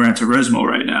rather play Gran Turismo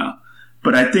right now,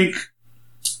 but I think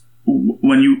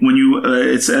when you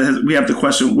it says we have the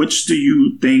question, which do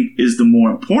you think is the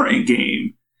more important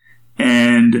game?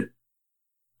 And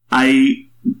I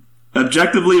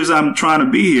objectively, as I'm trying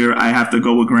to be here, I have to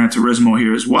go with Gran Turismo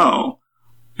here as well,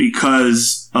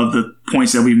 because of the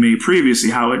points that we made previously,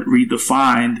 how it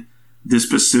redefined this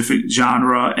specific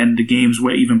genre and the games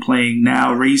we're even playing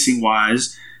now, racing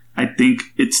wise. I think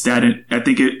it's that. I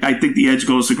think the edge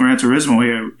goes to Gran Turismo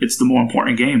here. It's the more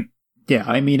important game. Yeah,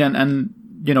 I mean, and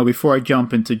before I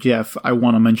jump into Jeff, I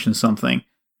want to mention something.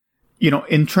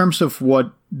 In terms of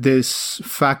what this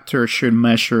factor should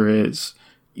measure is,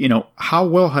 how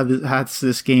well has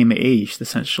this game aged,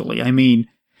 essentially? I mean,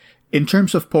 in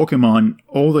terms of Pokemon,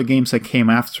 all the games that came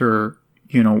after,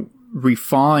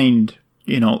 refined,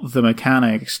 the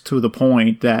mechanics to the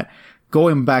point that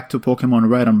going back to Pokemon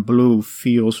Red and Blue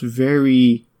feels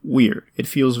very weird. It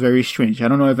feels very strange. I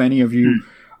don't know if any of you,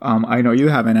 I know you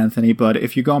haven't, Anthony, but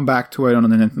if you've gone back to it on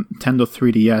the Nintendo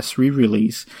 3DS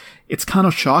re-release, it's kind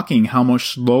of shocking how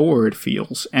much slower it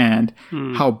feels and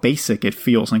how basic it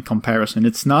feels in comparison.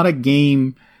 It's not a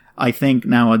game, I think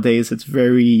nowadays it's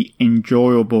very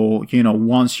enjoyable,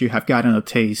 once you have gotten a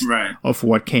taste of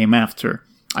what came after.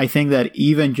 I think that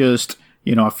even just,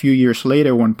 a few years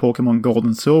later when Pokemon Gold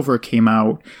and Silver came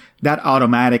out, that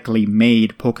automatically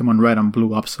made Pokemon Red and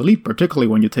Blue obsolete, particularly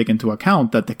when you take into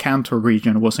account that the Kanto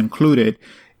region was included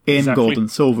in Gold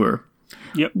and Silver.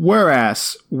 Yep.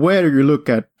 Whereas, when you look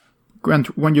at Gran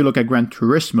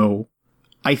Turismo,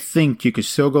 I think you could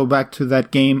still go back to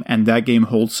that game, and that game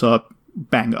holds up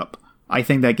bang up. I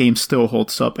think that game still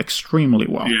holds up extremely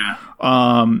well. Yeah.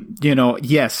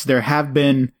 Yes, there have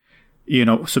been,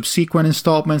 subsequent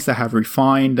installments that have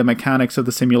refined the mechanics of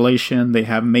the simulation. They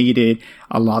have made it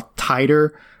a lot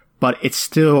tighter, but it's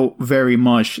still very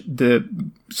much the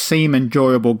same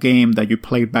enjoyable game that you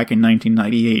played back in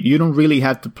 1998. You don't really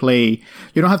have to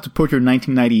you don't have to put your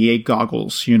 1998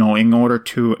 goggles, in order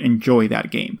to enjoy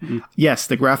that game. Mm-hmm. Yes,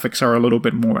 the graphics are a little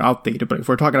bit more outdated, but if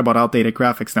we're talking about outdated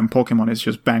graphics, then Pokemon is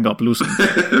just bang up losing.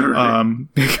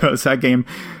 Because that game,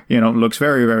 looks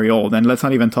very, very old. And let's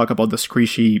not even talk about the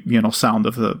screechy, sound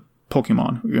of the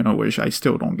Pokemon, which I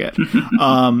still don't get.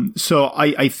 So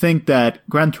I think that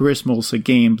Gran Turismo is a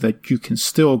game that you can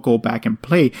still go back and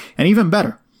play. And even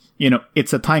better,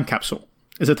 it's a time capsule.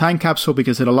 It's a time capsule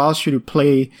because it allows you to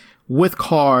play with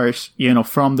cars,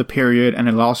 from the period, and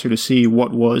it allows you to see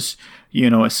what was,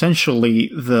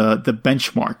 essentially the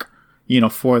benchmark,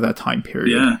 for that time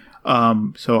period. Yeah.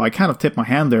 So I kind of tipped my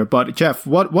hand there. But Jeff,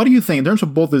 what do you think in terms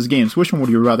of both these games? Which one would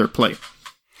you rather play?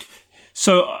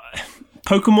 So,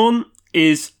 Pokemon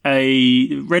is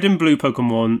a Red and Blue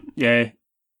Pokemon. Yeah,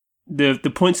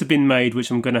 the points have been made,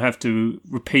 which I'm going to have to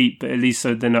repeat, but at least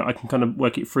so then I can kind of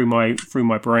work it through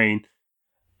my brain.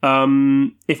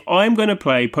 If I'm going to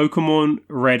play Pokemon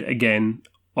Red again,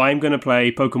 I'm going to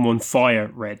play Pokemon Fire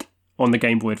Red on the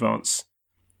Game Boy Advance.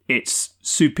 It's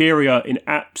superior in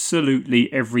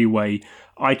absolutely every way.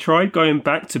 I tried going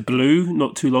back to Blue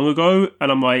not too long ago,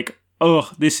 and I'm like,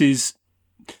 oh, this is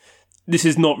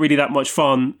not really that much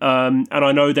fun. And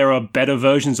I know there are better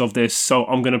versions of this, so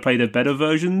I'm going to play the better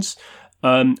versions.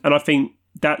 And I think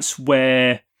that's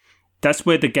where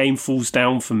the game falls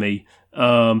down for me.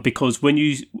 Because when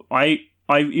my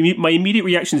immediate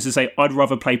reaction is to say I'd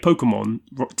rather play Pokemon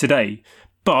today,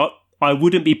 but I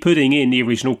wouldn't be putting in the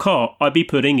original cart. I'd be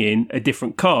putting in a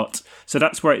different cart. So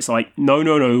that's where it's like,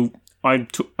 no. I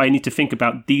need to think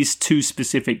about these two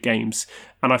specific games.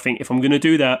 And I think if I'm going to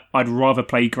do that, I'd rather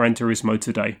play Gran Turismo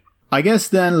today. I guess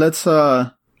then let's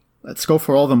go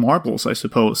for all the marbles, I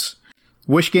suppose.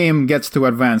 Which game gets to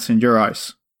advance in your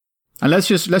eyes? And let's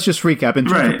just recap. In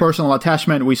terms of personal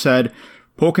attachment, we said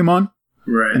Pokemon.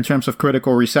 Right. In terms of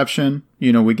critical reception,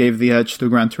 we gave the edge to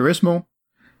Gran Turismo.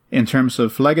 In terms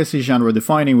of legacy genre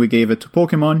defining, we gave it to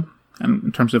Pokemon. And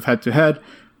in terms of head-to-head,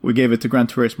 we gave it to Gran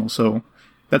Turismo. So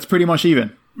that's pretty much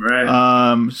even.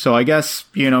 Right. So I guess,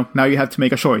 now you have to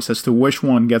make a choice as to which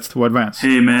one gets to advance.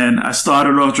 Hey, man, I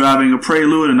started off driving a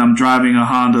Prelude, and I'm driving a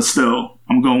Honda still.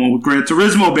 I'm going with Gran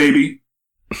Turismo, baby.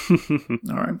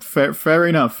 All right. Fair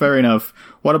enough.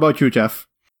 What about you, Jeff?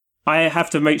 I have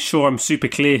to make sure I'm super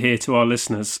clear here to our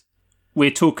listeners.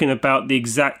 We're talking about the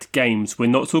exact games. We're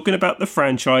not talking about the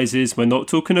franchises. We're not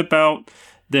talking about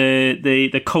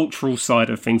the cultural side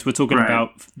of things. We're talking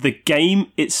about the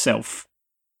game itself.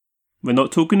 We're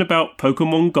not talking about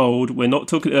Pokemon Gold. We're not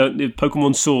talking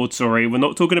Pokemon Sword, sorry. We're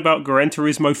not talking about Gran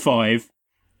Turismo 5.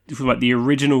 We're talking about the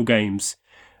original games.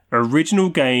 original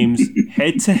games,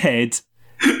 head to head,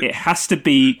 it has to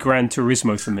be Gran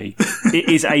Turismo for me. It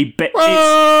is it's a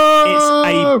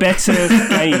better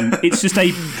game.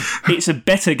 It's a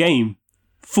better game.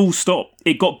 Full stop.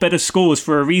 It got better scores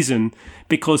for a reason,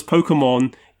 because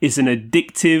Pokemon is an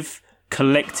addictive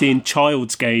collecting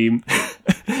child's game.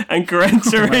 And Gran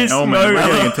Turismo,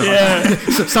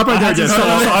 Stop right there, Jeff. Stop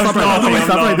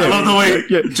right there. I love the way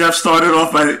Jeff started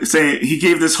off by saying he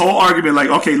gave this whole argument like,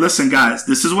 okay, listen, guys,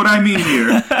 this is what I mean here.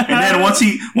 And then once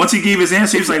he gave his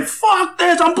answer, he was like, fuck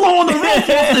this, I'm blowing the roof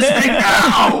off this thing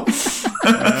now.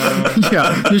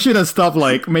 You should have stopped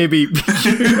like maybe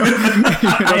 30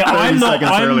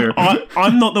 seconds earlier.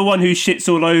 I'm not the one who shits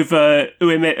all over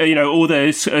all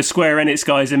the Square Enix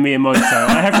guys and Miyamoto.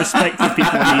 I have respect for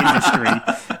people in the industry.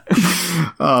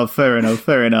 Oh, fair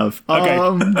enough.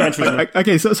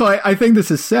 Okay, so I think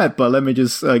this is set, but let me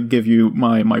just give you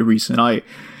my reason. I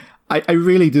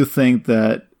really do think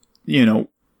that,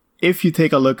 if you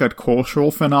take a look at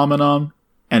cultural phenomenon,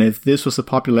 and if this was a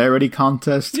popularity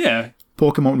contest,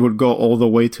 Pokemon would go all the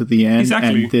way to the end,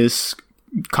 and this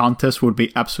contest would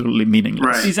be absolutely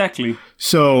meaningless. Right. Exactly.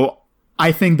 So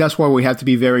I think that's why we have to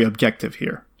be very objective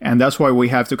here. And that's why we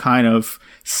have to kind of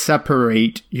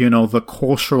separate, the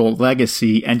cultural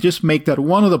legacy and just make that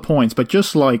one of the points. But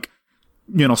just like,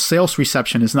 sales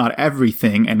reception is not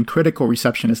everything and critical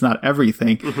reception is not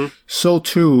everything, so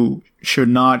too should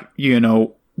not,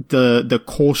 the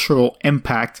cultural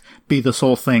impact be the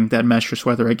sole thing that measures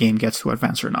whether a game gets to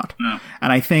advance or not. No.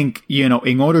 And I think,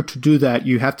 in order to do that,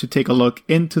 you have to take a look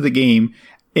into the game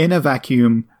in a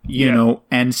vacuum,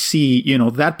 and see,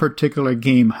 that particular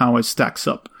game, how it stacks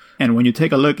up. And when you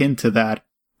take a look into that,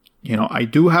 I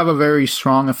do have a very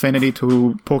strong affinity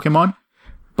to Pokemon,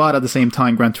 but at the same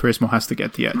time, Gran Turismo has to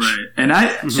get the edge. Right. And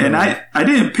I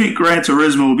didn't pick Gran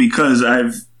Turismo because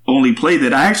I've only played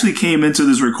it. I actually came into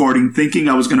this recording thinking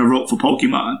I was going to vote for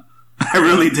Pokemon. I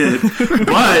really did.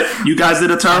 But you guys did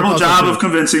a terrible job of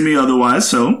convincing me otherwise,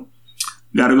 so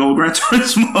gotta go with Gran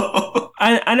Turismo.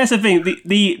 And that's the thing.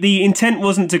 The intent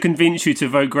wasn't to convince you to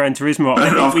vote Gran Turismo.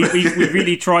 I think we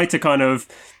really tried to kind of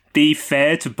be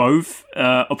fair to both.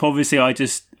 Obviously, I've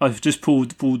just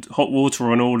pulled hot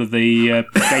water on all of the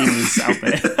gamers out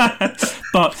there.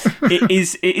 But it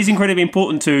is incredibly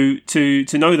important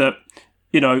to know that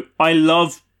I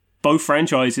love both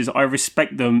franchises. I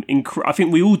respect them. I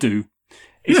think we all do.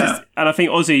 And I think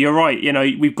Ozzy, you're right.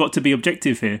 We've got to be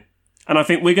objective here. And I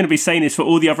think we're going to be saying this for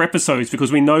all the other episodes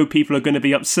because we know people are going to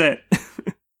be upset.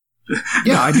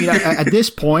 Yeah, I mean, at this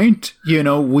point,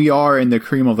 we are in the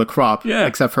cream of the crop,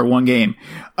 except for one game.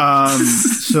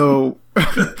 So,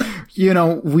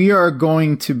 we are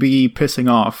going to be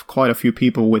pissing off quite a few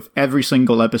people with every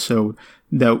single episode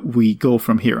that we go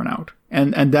from here on out.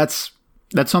 And that's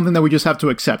something that we just have to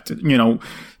accept.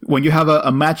 When you have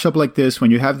a matchup like this,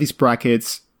 when you have these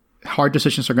brackets, hard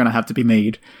decisions are going to have to be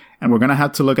made. And we're going to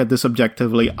have to look at this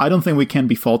objectively. I don't think we can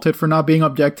be faulted for not being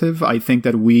objective. I think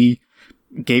that we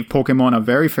gave Pokemon a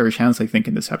very fair chance, I think,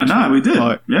 in this episode. No, we did.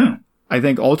 But I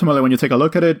think ultimately when you take a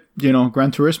look at it,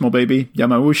 Gran Turismo, baby,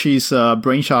 Yamauchi's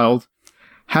brainchild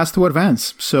has to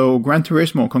advance. So Gran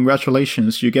Turismo,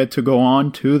 congratulations. You get to go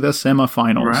on to the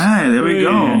semifinals. Right, there we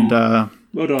go. And,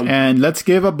 well done. And let's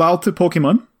give a bow to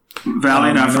Pokemon.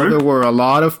 Valiant effort. I know there were a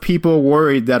lot of people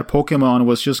worried that Pokemon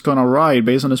was just going to ride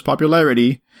based on its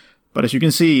popularity. But as you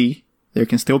can see, there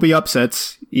can still be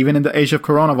upsets. Even in the age of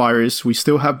coronavirus, we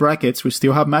still have brackets, we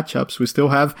still have matchups, we still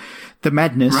have the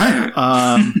madness. Right.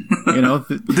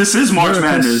 This is March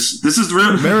Madness. This is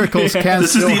real. Miracles can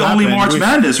This is still the happen. only March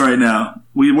Madness right now.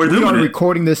 We are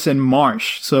recording this in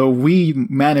March, so we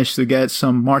managed to get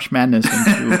some March Madness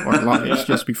into our lives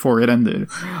just before it ended.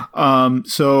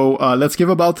 So let's give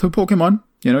a bow to Pokemon.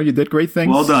 You did great things.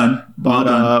 Well done.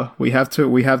 But we have to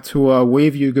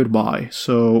wave you goodbye.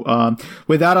 So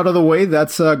with that out of the way,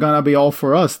 that's gonna be all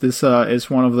for us. This is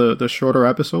one of the shorter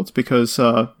episodes because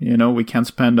we can't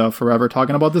spend forever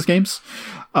talking about these games.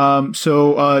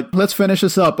 So let's finish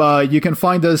this up. You can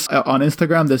find us on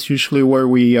Instagram. That's usually where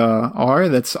we are.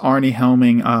 That's Arnie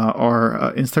helming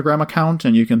our Instagram account,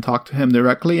 and you can talk to him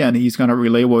directly, and he's gonna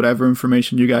relay whatever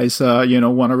information you guys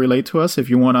want to relate to us. If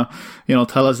you want to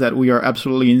tell us that we are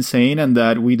absolutely insane and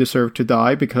that we deserve to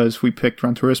die because we picked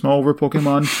Gran Turismo over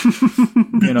Pokemon,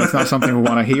 it's not something we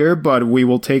want to hear, but we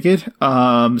will take it.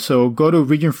 So go to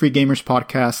Region Free Gamers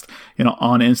Podcast,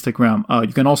 on Instagram.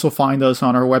 You can also find us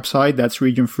on our website. That's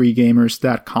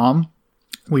regionfreegamers.com.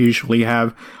 We usually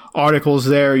have articles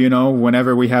there,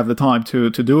 whenever we have the time to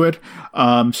do it.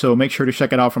 So make sure to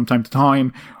check it out from time to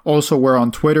time. Also, we're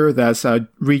on Twitter. That's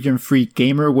Region Free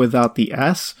Gamer without the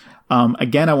S.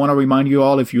 Again, I want to remind you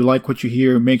all, if you like what you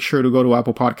hear, make sure to go to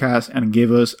Apple Podcasts and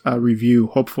give us a review,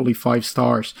 hopefully 5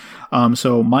 stars.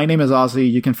 So my name is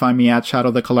Ozzy. You can find me at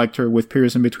Shadow the Collector with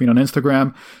periods in between on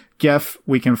Instagram. Jeff,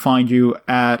 we can find you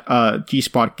at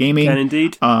G-Spot Gaming. Can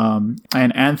indeed. And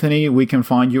Anthony, we can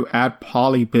find you at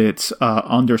Polybits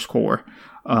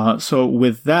 _. So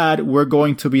with that, we're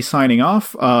going to be signing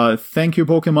off. Thank you,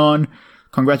 Pokemon.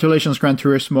 Congratulations, Gran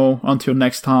Turismo. Until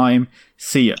next time,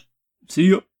 see ya.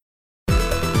 See ya.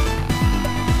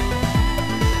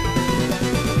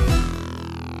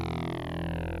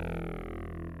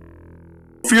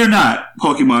 Fear not,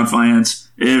 Pokemon fans.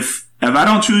 If I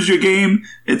don't choose your game,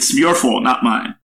 it's your fault, not mine.